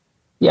 minute.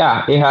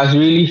 Yeah, it has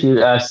really shaped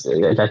us.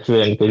 It has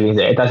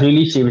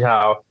really shaped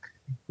how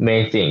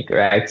men think.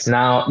 Right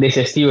now, there's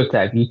a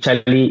stereotype.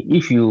 Usually,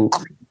 if you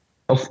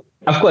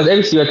of course,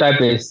 every stereotype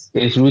is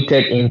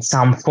rooted in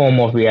some form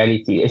of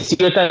reality. A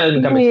stereotype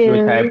doesn't become a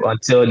stereotype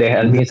until there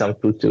has been some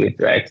truth to it,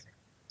 right?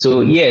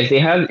 So yes, they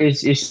have.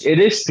 It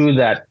is true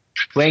that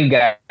when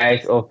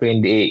guys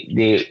often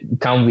they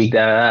become weak,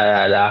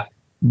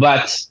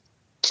 but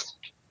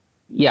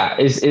yeah,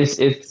 it's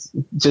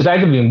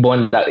society being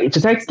born that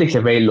society takes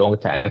a very long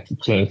time to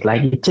change.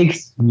 Like it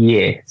takes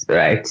years,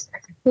 right?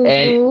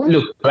 And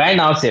look, right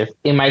now, Seth,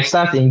 it might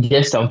start in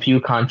just some few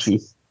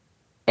countries,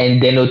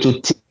 and then it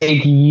will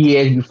take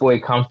years before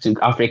it comes to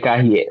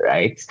Africa here,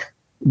 right?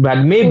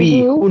 But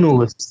maybe who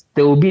knows?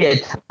 There will be a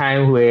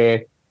time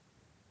where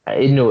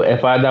a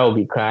father will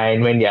be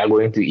crying when they are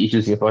going through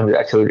issues in front of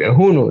their children.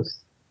 Who knows?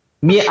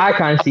 Me, I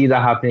can't see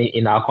that happening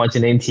in our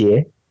continent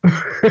here.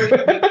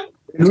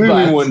 We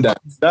want that.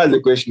 That's the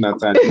question at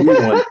hand. We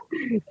want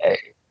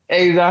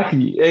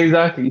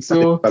Exactly.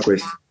 So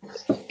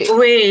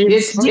wait,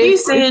 did you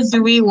say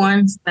do we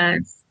want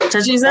that? Do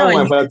I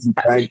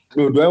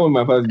want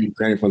my father to be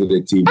crying in front of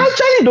the TV?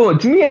 Actually,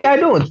 don't. Me, I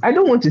don't. I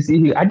don't want to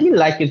see it. I didn't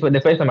like it for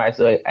the first time I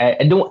saw it.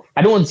 I don't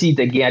want to see it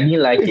again. I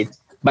didn't like it.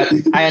 But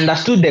I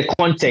understood the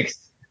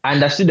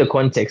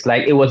context.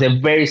 Like it was a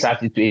very sad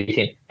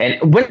situation.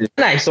 And when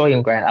I saw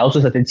him crying, I also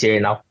started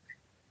tearing up.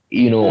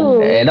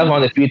 And that's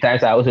one of the few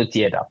times I also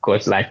teared up. Of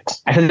course, like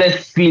I started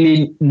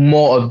feeling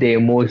more of the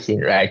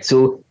emotion, right?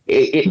 So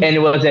for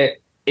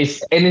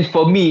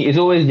me, it's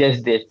always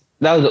just this.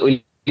 That was the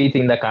only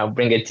thing that can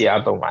bring a tear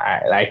out of my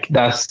eye. Like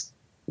that's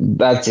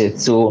it.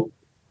 So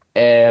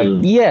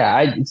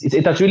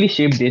it has really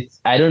shaped it.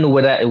 I don't know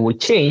whether it will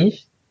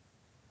change.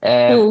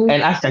 And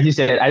as you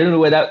said, I don't know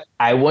whether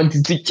I want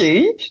it to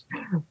change,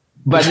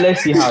 but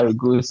let's see how it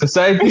goes.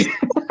 Society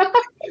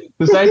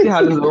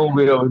has its own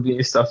way of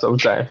doing stuff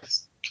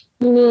sometimes.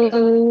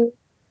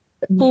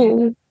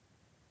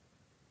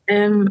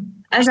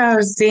 As I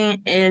was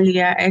saying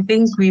earlier, I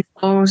think we've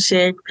all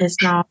shared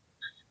personal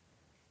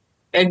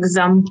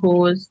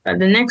examples. The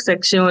next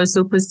section was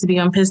supposed to be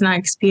on personal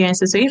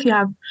experiences. So if you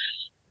have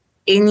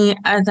any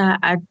other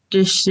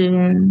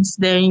additions,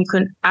 then you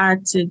can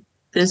add to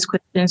this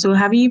question. So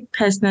have you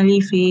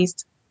personally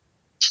faced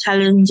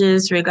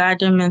challenges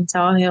regarding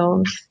mental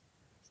health?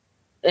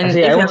 And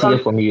I want to hear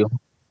from you.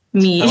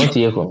 Me. I want to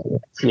hear from you.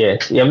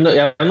 Yes. I'm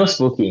not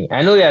speaking.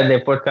 I know you're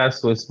the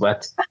podcast host,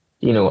 but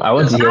I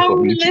want to hear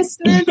from you. I'm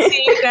listening to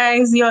you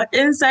guys. Your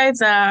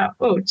insights are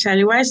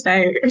Charlie, why should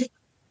I?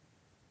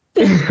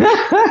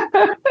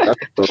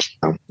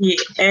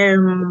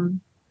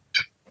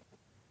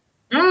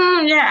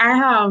 I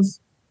have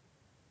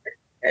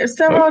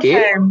several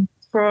times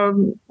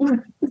from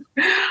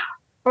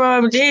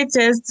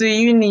JHS to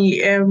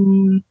uni.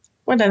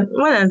 What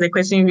does the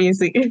question mean?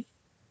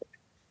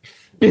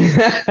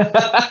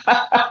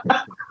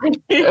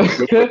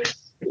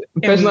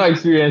 Personal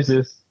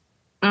experiences.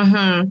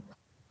 I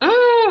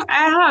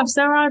have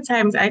several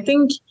times. I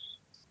think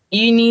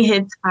uni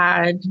hit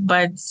hard,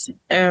 but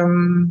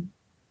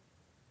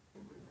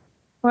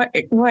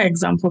what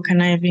example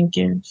can I even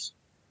give?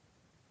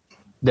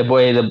 That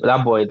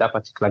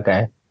particular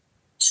guy.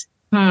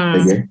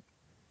 Okay.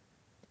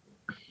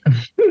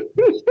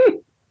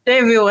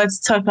 David, let's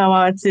talk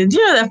about it. Do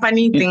you know the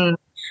funny thing?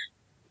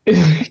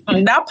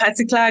 That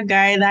particular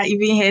guy that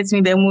even hates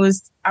me the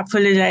most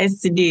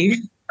apologized today.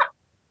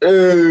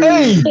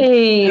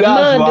 Hey,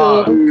 that's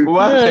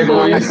what a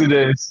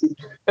coincidence.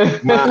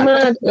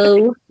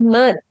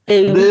 Mad.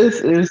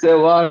 This is a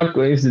wild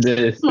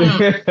coincidence.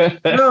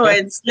 No,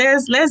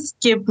 let's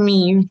skip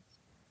me.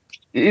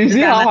 You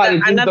see how hard it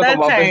is to talk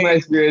about personal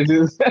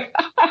experiences?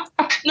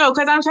 No,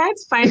 because I'm trying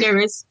to find a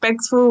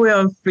respectful way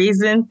of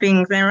phrasing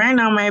things, and right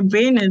now my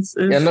brain is.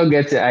 You're not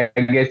getting it.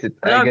 I get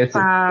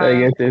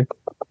it.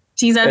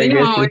 Jesus,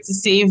 anyone want to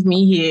save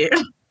me here?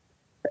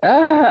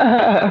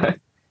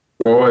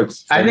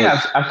 What? I think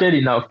I've shared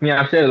enough.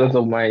 I've shared a lot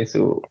of mine.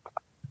 So,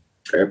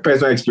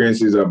 personal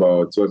experiences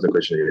about what's the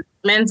question again?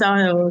 Mental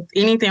health.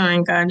 Anything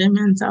regarding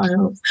mental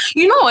health.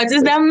 You know what?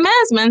 It's the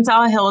men's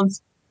mental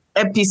health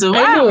episode.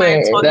 Why am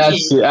I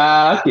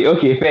talking?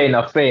 Okay. Fair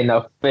enough.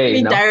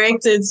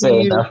 Directed to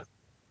you.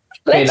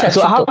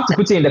 So I have to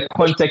put it in the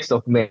context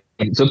of men.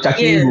 So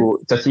Chachi,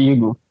 you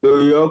go. So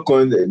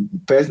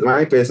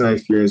my personal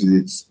experience with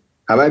it.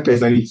 Have I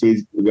personally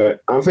faced?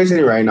 I'm facing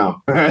it right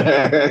now.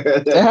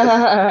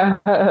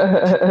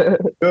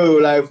 No,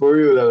 like for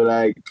real though,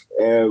 like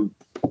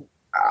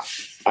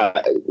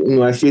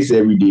I face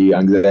every day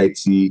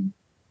anxiety,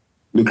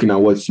 looking at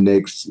what's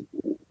next.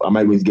 Am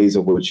I going to get this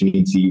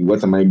opportunity?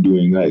 What am I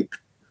doing? Like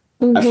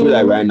I feel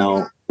like right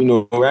now,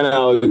 right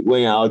now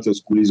when you're out of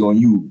school, is on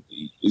you.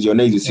 It's your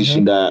next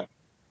decision that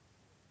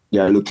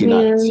you're looking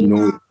at,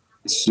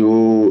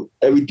 So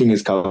everything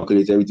is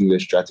calculated, everything is a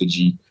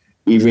strategy.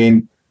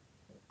 Even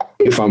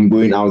if I'm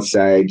going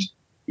outside,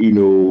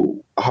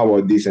 how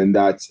about this and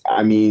that?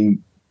 I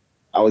mean,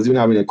 I was even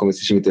having a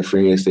conversation with a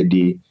friend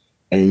yesterday,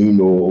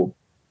 and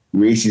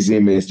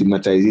racism and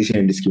stigmatization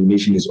and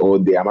discrimination is all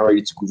there. I'm not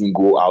ready to even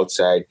go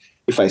outside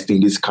if I stay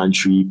in this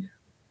country.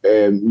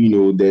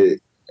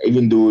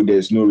 Even though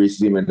there's no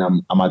racism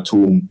and I'm at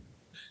home,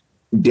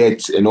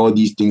 debt and all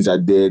these things are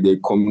there. The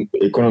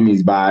economy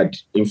is bad,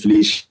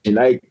 inflation,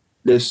 like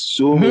there's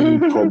so many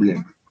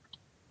problems,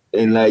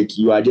 and like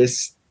you are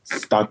just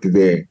stuck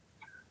there.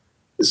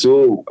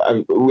 So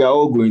we are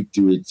all going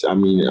through it. I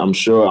mean, I'm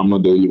sure I'm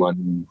not the only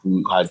one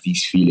who has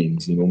these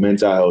feelings.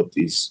 Mental health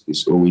is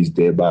always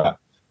there. But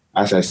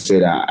as I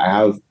said, I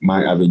have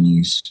my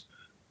avenues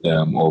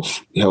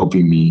of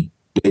helping me.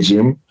 The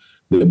gym,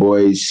 the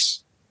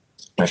boys,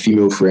 my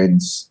female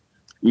friends,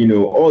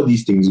 all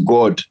these things.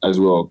 God as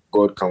well.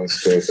 God comes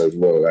first as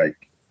well.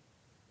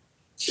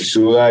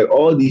 So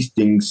all these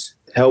things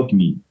help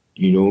me,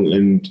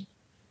 and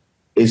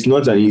it's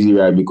not an easy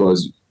ride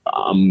because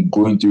I'm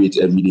going through it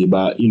every day.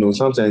 But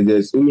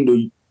sometimes even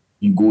though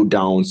you go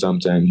down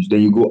sometimes,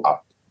 then you go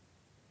up.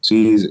 So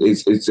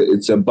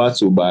it's a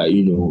battle, but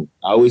I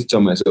always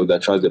tell myself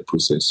that trust the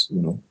process.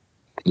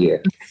 Yeah.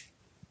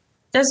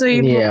 Just so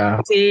you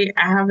say,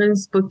 I haven't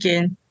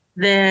spoken.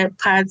 The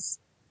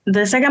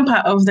second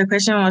part of the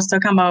question was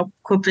talking about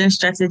coping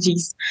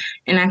strategies,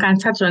 and I can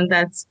touch on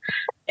that.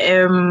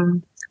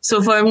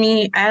 So for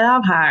me, I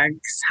love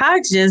hugs.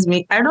 Hugs just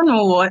make, I don't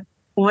know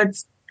what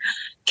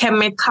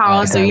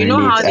chemicals. So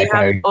how they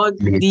have all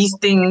these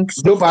things.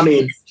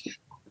 Dopamine.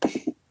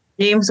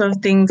 Games of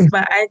things,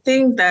 but I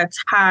think that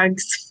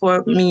hugs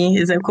for me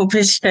is a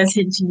coping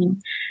strategy.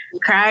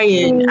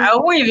 Crying, I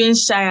won't even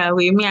shy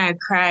away. Me, I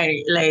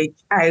cry,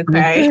 I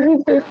cry,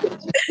 and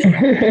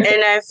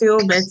I feel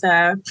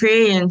better.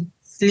 Praying,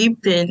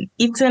 sleeping,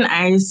 eating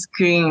ice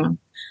cream.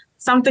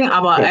 Something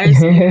about ice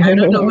cream. I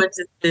don't know what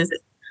it is,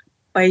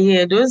 but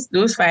yeah,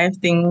 those 5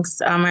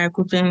 things are my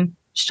coping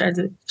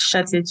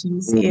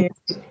strategies. Yeah.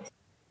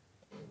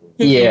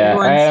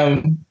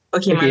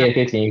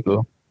 Okay, you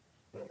go.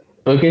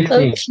 Okay.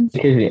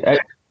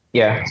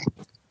 Yeah.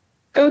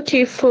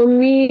 Okay, for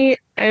me,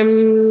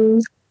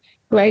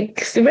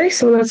 like very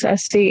similar to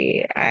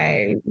Asti.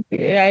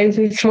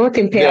 It's more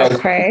than I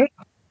cry.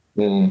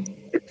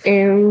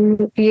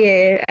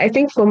 I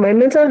think for my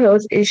mental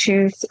health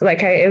issues,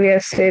 like I earlier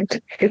said,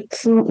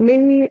 it's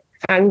mainly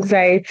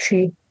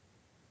anxiety,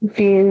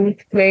 being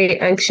very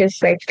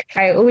anxious. Like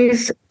I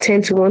always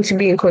tend to want to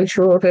be in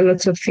control of a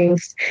lot of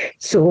things.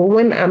 So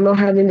when I'm not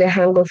having the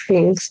hang of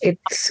things,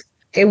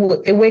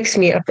 it wakes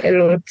me up a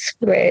lot,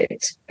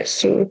 right?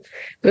 So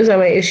those are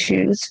my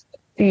issues.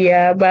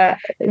 Yeah, but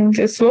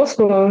it's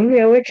small.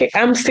 Yeah, okay.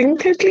 I'm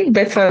significantly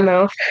better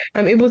now.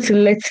 I'm able to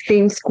let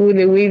things go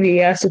the way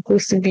they are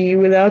supposed to be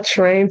without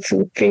trying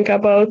to think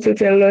about it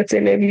a lot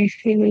and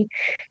everything.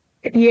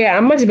 Yeah,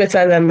 I'm much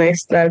better than I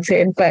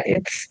started, but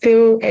it's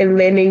still a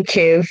learning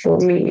curve for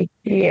me.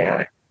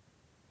 Yeah.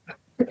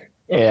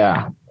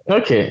 Yeah.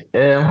 Okay.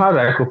 How do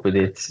I cope with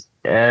it?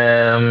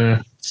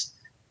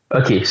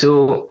 Okay,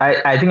 so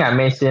I think I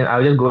mentioned,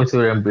 I'll just go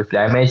through them briefly.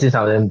 I mentioned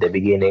some of them at the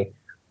beginning,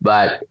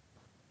 but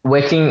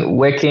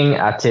working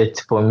at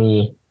it for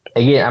me,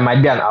 again, I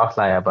might be an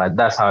outlier, but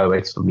that's how it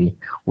works for me.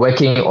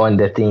 Working on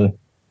the thing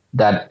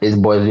that is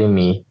bothering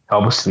me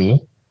helps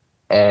me.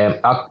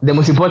 The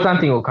most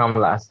important thing will come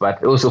last,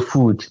 but also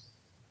food.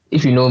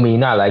 If you know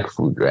me, I like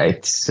food,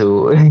 right?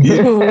 So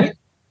I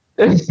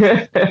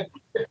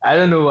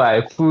don't know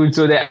why food.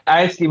 So the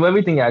ice cream,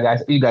 everything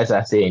you guys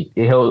are saying,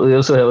 it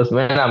also helps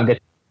when I'm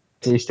getting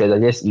stressed. I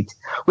just eat,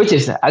 which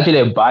is actually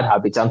a bad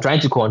habit. I'm trying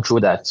to control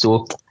that.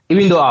 So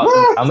even though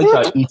I'll make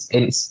sure I eat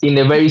in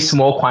a very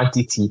small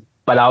quantity,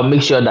 but I'll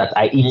make sure that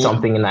I eat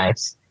something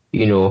nice,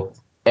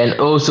 And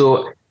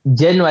also,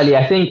 generally,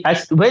 I think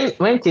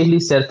when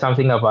Kaylee said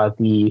something about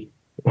the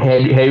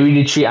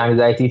hereditary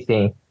anxiety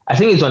thing, I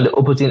think it's on the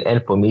opposite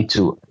end for me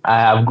too. I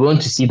have grown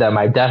to see that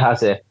my dad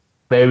has a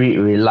very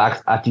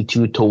relaxed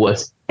attitude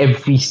towards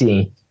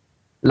everything.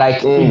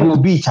 Like it will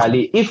be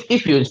Charlie.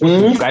 If you're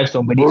supposed to describe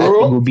somebody as it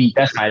will be,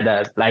 that's my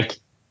dad. Like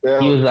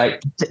he was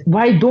like,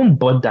 why don't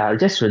bother?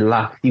 Just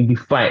relax. You'll be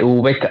fine. It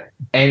will work.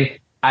 And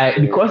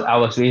because I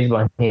was raised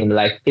by him,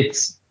 like it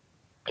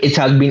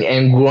has been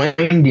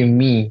ingrained in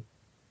me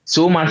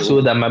so much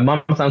so that my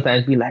mom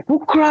sometimes be like, "Oh,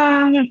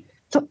 cry."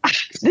 So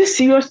this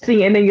serious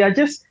thing, and then you're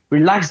just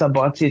relaxed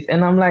about it.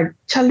 And I'm like,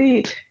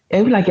 Charlie,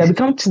 and be like, you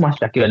become too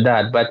much like your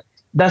dad. But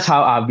that's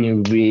how I've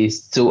been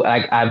raised. So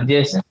like I've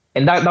just,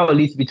 and that will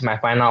lead me to my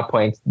final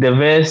point. The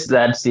verse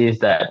that says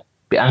that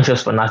be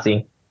anxious for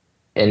nothing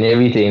and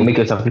everything, make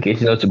your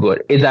supplication to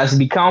God. It has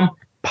become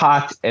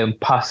part and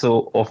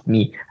parcel of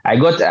me.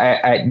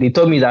 They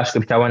told me that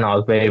scripture when I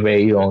was very,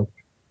 very young.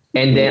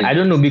 And then I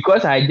don't know,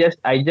 because I just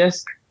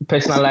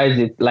personalized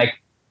it. Like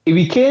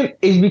it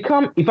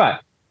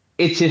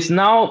is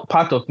now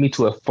part of me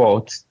to a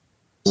fault.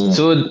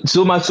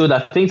 So much so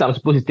that things I'm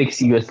supposed to take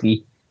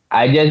seriously,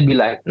 I just be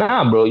like,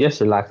 nah, bro,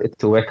 just relax.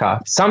 It's a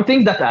workout. Some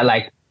things that are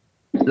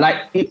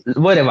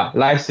whatever,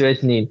 life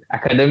threatening,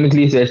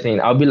 academically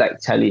threatening, I'll be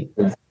like, Charlie,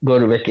 go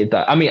to work it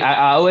out. I mean,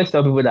 I always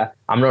tell people that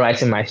I'm not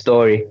writing my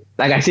story.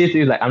 Like I say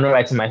things like, I'm not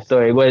writing my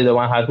story. What is the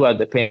one who has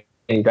the pen?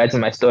 Writing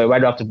my story. Why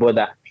do I have to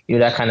bother?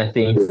 That kind of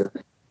thing.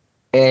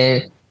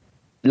 And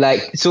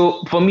like,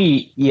 so for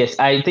me, yes,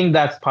 I think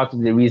that's part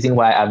of the reason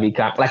why I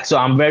become like, so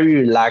I'm very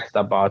relaxed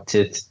about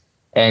it.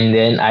 And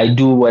then I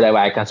do whatever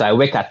I can. So I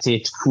work at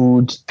it,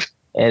 food,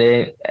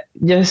 and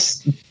then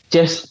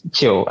just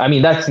chill. I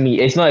mean, that's me.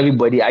 It's not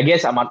everybody. I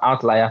guess I'm an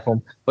outlier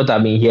from what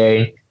I've been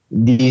hearing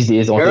these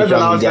days on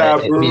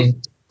social media.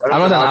 I'm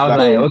not an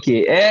outlier.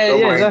 Okay.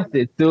 Yeah, that's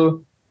it.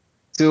 So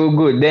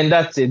good. Then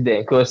that's it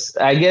then. Because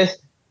I just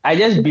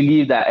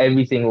believe that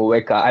everything will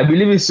work out. I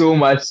believe it so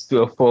much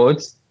to a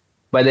fault.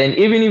 But then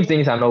even if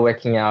things are not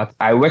working out,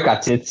 I work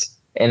at it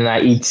and I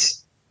eat.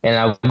 And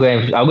I'll go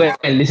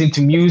and listen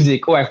to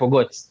music. Oh, I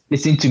forgot.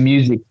 Listen to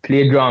music,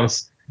 play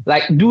drums,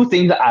 like do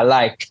things that I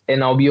like,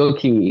 and I'll be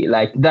okay.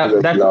 Like that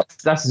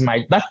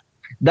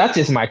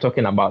is my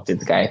talking about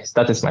it, guys.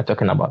 That is my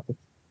talking about it.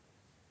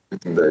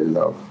 Very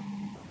love.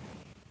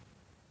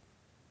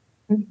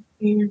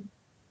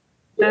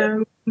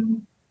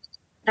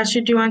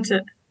 Actually, do you want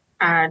to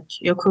add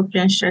your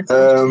coping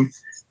strategy?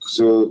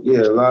 So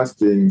yeah, last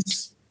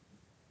things,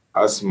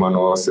 as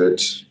Manuel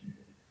said,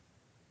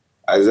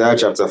 Isaiah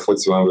chapter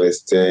 41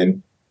 verse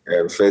 10,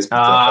 First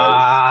Peter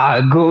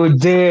 5. Go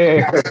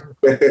there.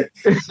 you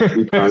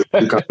can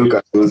look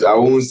at those. I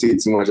won't say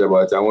too much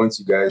about it. I want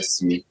you guys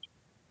to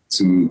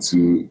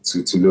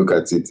look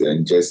at it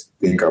and just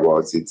think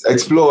about it.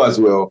 Explore as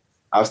well.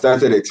 I've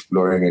started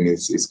exploring and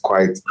it's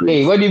quite great.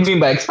 Hey, what do you mean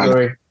by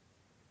exploring?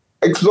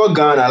 Explore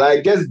Ghana,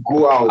 like just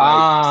go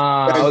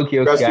out. Okay.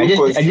 I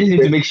just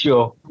need to make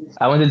sure.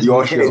 I wanted to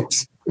make sure.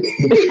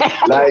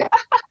 Like.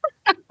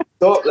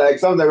 So, like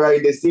sometimes we're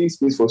in the same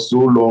space for so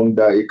long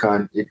that it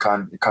can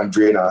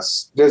drain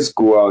us. Just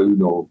go out,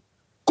 go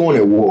on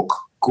a walk,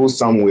 go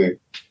somewhere.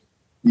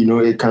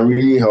 It can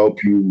really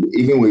help you,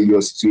 even with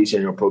your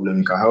situation, your problem.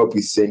 It can help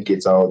you think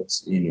it out,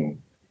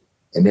 and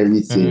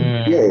everything.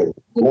 Yeah,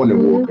 go on a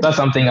walk. That's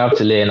something I have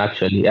to learn.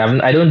 Actually,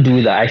 I don't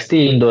do that. I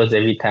stay indoors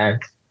every time.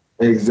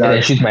 Exactly. And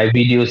I shoot my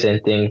videos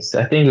and things.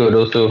 I think it would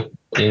also,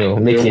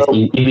 make it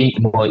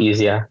even more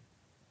easier.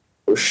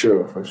 For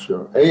sure.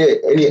 Hey,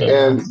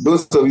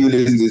 those of you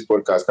listening to this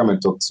podcast, come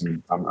and talk to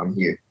me. I'm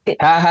here.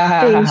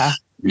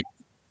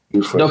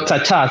 Dr.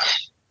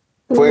 Church.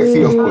 For a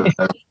fee, of course.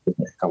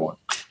 Come on.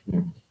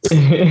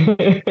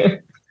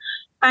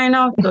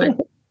 Final thought.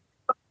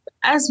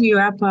 As we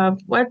wrap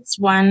up, what's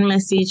one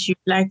message you'd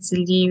like to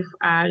leave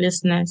our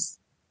listeners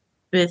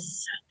with,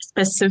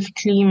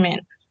 specifically men?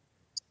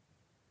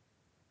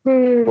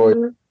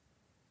 Okay,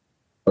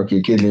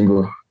 Caitlin,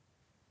 go.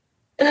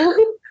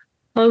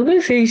 I was going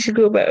to say you should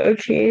go, but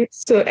okay.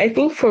 So I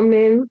think for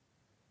men,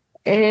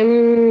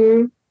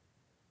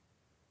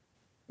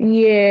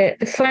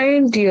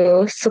 find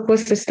your support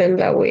system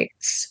that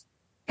works,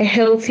 a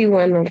healthy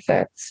one of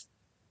that.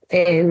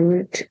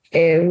 And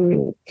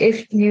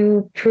if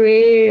you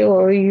pray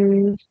or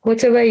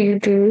whatever you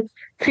do,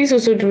 please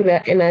also do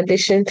that in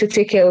addition to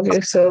take care of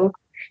yourself.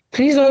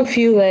 Please don't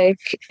feel like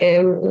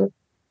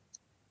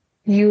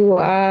you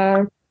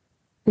are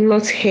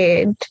not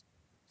heard.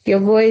 Your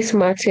voice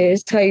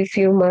matters, how you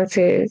feel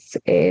matters,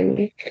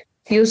 and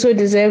you also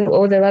deserve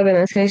all the love and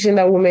attention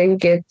that women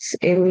get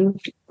in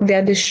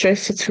their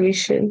distress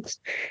situations.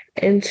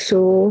 And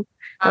so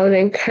I would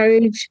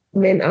encourage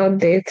men out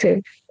there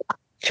to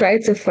try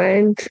to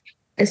find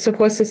a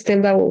support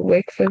system that will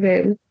work for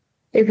them.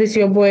 If it's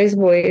your boys,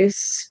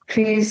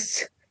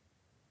 please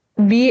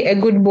be a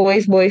good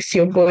boys to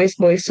your boys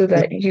so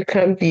that you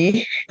can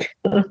be.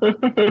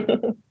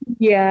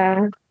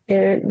 Yeah.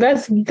 And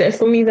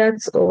for me,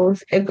 that's all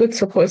a good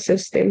support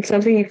system,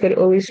 something you could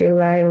always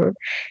rely on.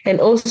 And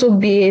also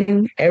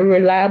being a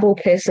reliable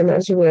person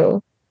as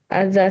well.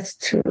 And that's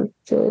too.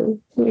 So,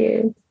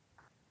 yeah.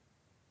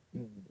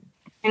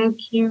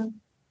 Thank you.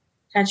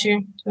 Tachi, do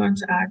you want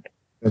to add?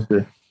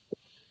 Okay.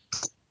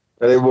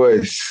 Hey,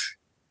 boys.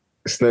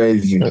 It's not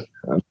easy.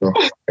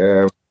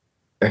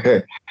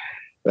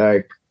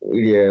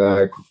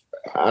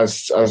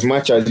 As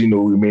much as we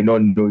may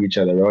not know each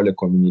other, we're all a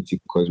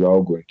community because we're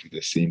all going through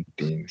the same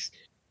things.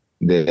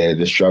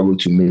 The struggle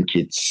to make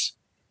it,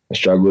 the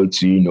struggle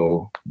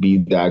to be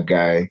that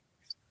guy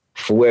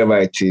for whoever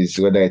it is,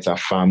 whether it's our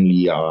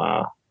family,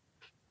 our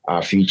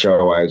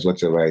future wives,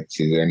 whatever it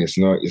is, and it's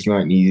not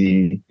an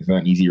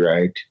easy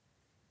ride.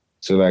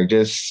 So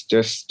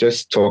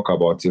just talk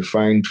about it.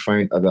 Find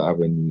other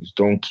avenues.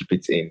 Don't keep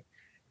it in,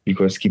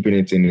 because keeping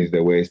it in is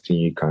the worst thing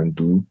you can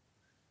do.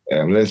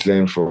 Let's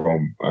learn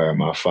from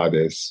our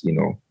fathers.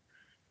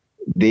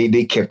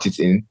 They kept it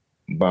in,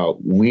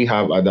 but we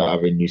have other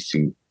avenues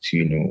to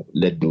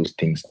let those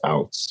things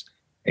out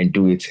and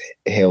do it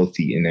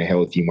in a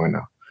healthy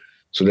manner.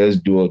 So let's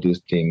do all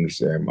those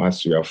things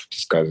as we have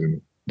discussed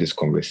in this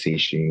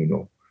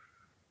conversation.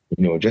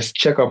 Just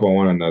check up on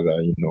one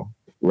another.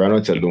 we're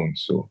not alone.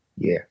 So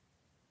yeah.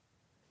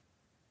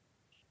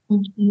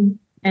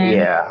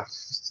 Yeah.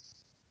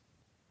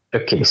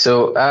 Okay,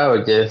 so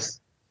I'll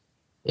just,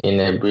 in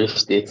a brief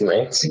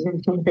statement,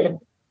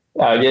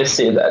 I'll just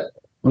say that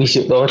we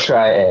should all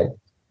try and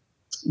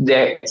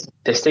the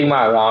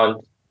stigma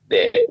around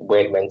the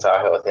word mental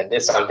health, and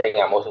this is something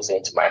I'm also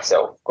saying to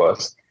myself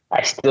because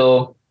I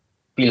still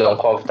feel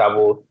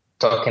uncomfortable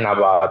talking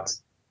about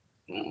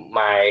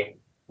my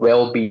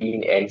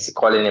well-being and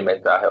calling it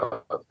mental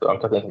health. So I'm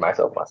talking to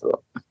myself as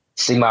well.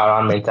 Stigma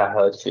around mental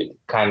health should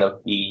kind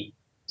of be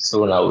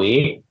thrown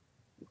away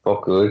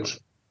for good.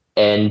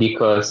 And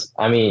because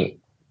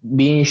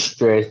being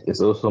stressed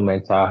is also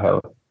mental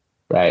health,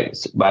 right?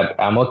 But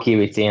I'm okay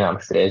with saying I'm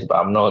stressed, but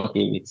I'm not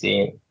okay with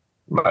saying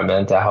my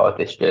mental health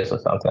is stressed or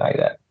something like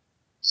that.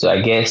 So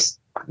I guess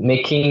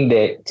making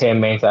the term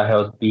mental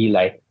health be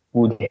like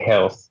food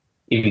health,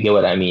 if you get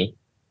what I mean.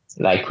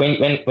 Like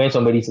when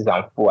somebody says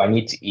I'm full, I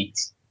need to eat,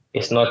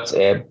 it's not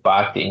a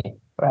bad thing,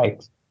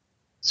 right?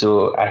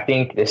 So I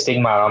think the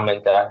stigma around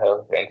mental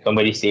health and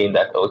somebody saying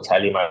that, oh,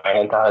 Charlie, my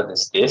mental health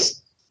is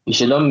this, you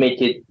should not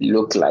make it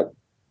look like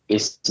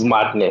it's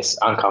madness,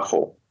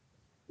 uncomfortable.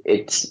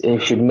 It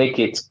should make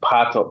it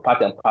part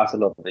and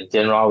parcel of the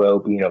general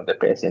well-being of the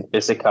person,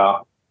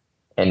 physical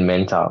and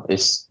mental.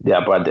 Is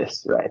their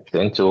brothers, right?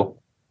 And so,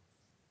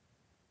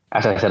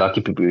 as I said, I'll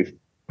keep it brief.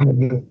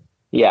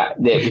 Yeah,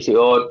 we should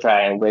all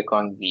try and work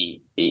on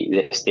the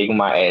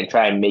stigma and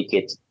try and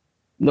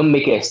don't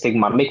make it a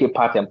stigma, make it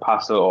part and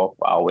parcel of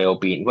our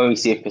well-being. When we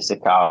say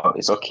physical,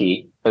 it's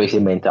okay. When we say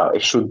mental,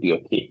 it should be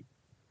okay,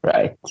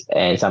 right?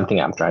 And something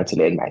I'm trying to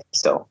learn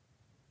myself.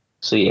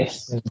 So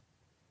yes.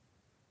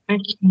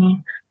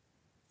 Okay.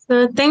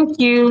 So thank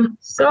you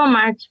so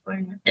much for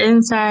your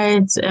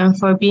insights and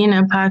for being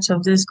a part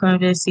of this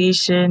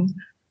conversation.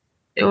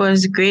 It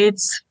was great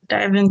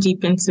diving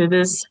deep into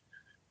this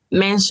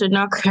men should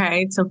not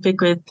cry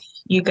topic with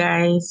you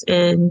guys.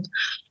 And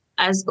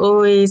as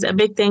always, a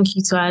big thank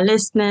you to our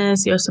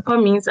listeners. Your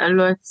support means a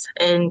lot.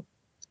 And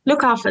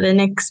look out for the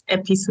next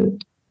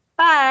episode.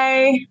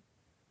 Bye.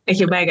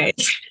 Okay, bye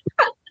guys.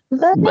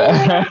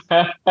 Bye.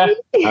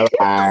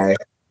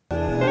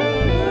 Bye.